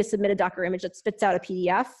tell me to submit a Docker image that spits out a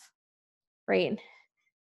PDF, right?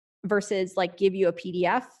 Versus like give you a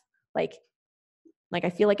PDF, like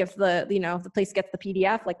I feel like if the place gets the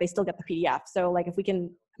PDF, like they still get the PDF. So like if we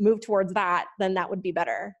can move towards that, then that would be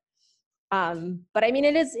better. But I mean,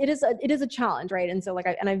 it is a challenge, right? And so like,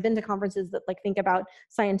 I've been to conferences that like think about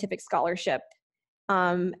scientific scholarship,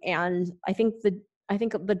 and I think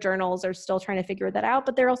the journals are still trying to figure that out,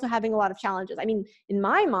 but they're also having a lot of challenges. I mean, in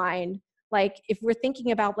my mind, like if we're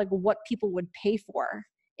thinking about like what people would pay for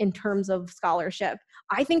in terms of scholarship,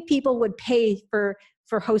 I think people would pay for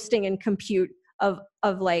hosting and compute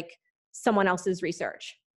like someone else's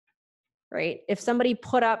research, right? If somebody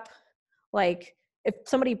put up like, if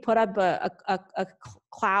somebody put up a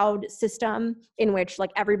cloud system in which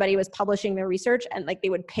like everybody was publishing their research and like they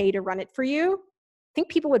would pay to run it for you, I think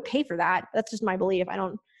people would pay for that. That's just my belief.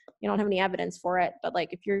 You don't have any evidence for it, but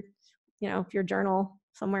like if you're, if your journal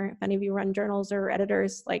somewhere, if any of you run journals or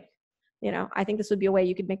editors, like, I think this would be a way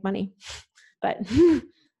you could make money, but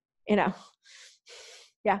yeah.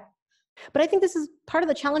 But I think this is part of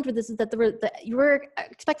the challenge with this is that you were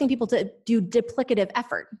expecting people to do duplicative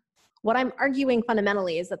effort. What I'm arguing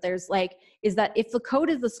fundamentally is that is that if the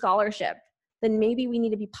code is the scholarship, then maybe we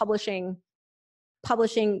need to be publishing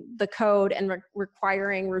the code and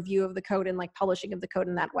requiring review of the code and like publishing of the code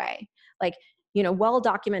in that way. Like,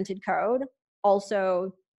 well-documented code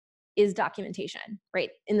also is documentation, right?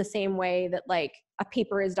 In the same way that like a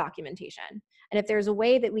paper is documentation. And if there's a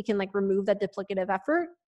way that we can like remove that duplicative effort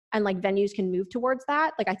and like venues can move towards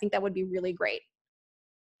that, like I think that would be really great.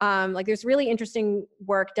 Like there's really interesting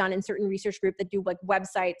work done in certain research groups that do like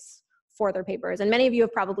websites for their papers. And many of you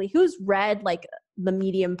have probably, who's read like the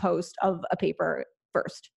Medium post of a paper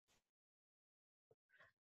first?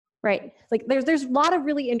 Right? Like there's a lot of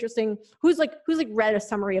really interesting, who's read a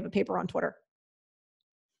summary of a paper on Twitter?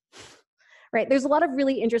 Right? There's a lot of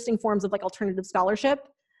really interesting forms of like alternative scholarship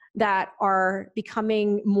that are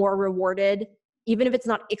becoming more rewarded, even if it's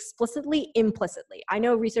not explicitly, implicitly. I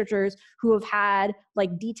know researchers who have had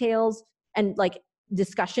like details and like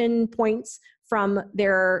discussion points from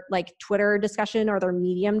their like Twitter discussion or their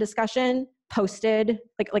Medium discussion posted,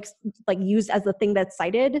 like used as the thing that's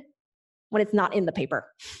cited when it's not in the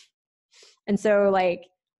paper. And so like,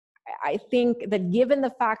 I think that given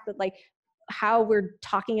the fact that like how we're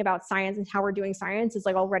talking about science and how we're doing science is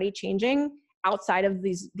like already changing outside of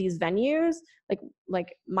these venues,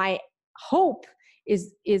 like my hope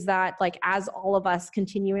is that like as all of us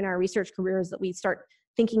continue in our research careers that we start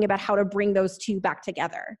thinking about how to bring those two back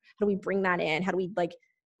together. How do we bring that in? How do we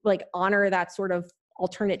like honor that sort of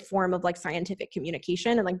alternate form of like scientific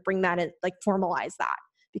communication and like bring that in, like formalize that?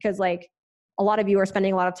 Because like a lot of you are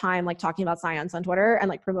spending a lot of time like talking about science on Twitter and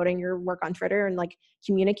like promoting your work on Twitter and like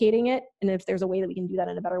communicating it. And if there's a way that we can do that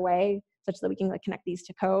in a better way, such that we can like connect these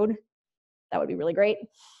to code, that would be really great.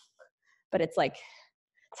 But it's like,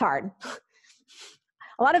 it's hard.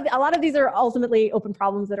 A lot of these are ultimately open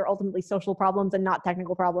problems that are ultimately social problems and not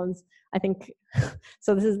technical problems, I think.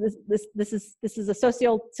 So this is a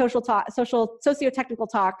socio-technical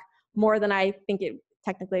talk more than I think it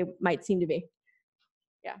technically might seem to be.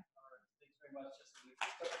 Yeah. Thanks very much,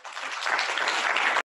 Jessica.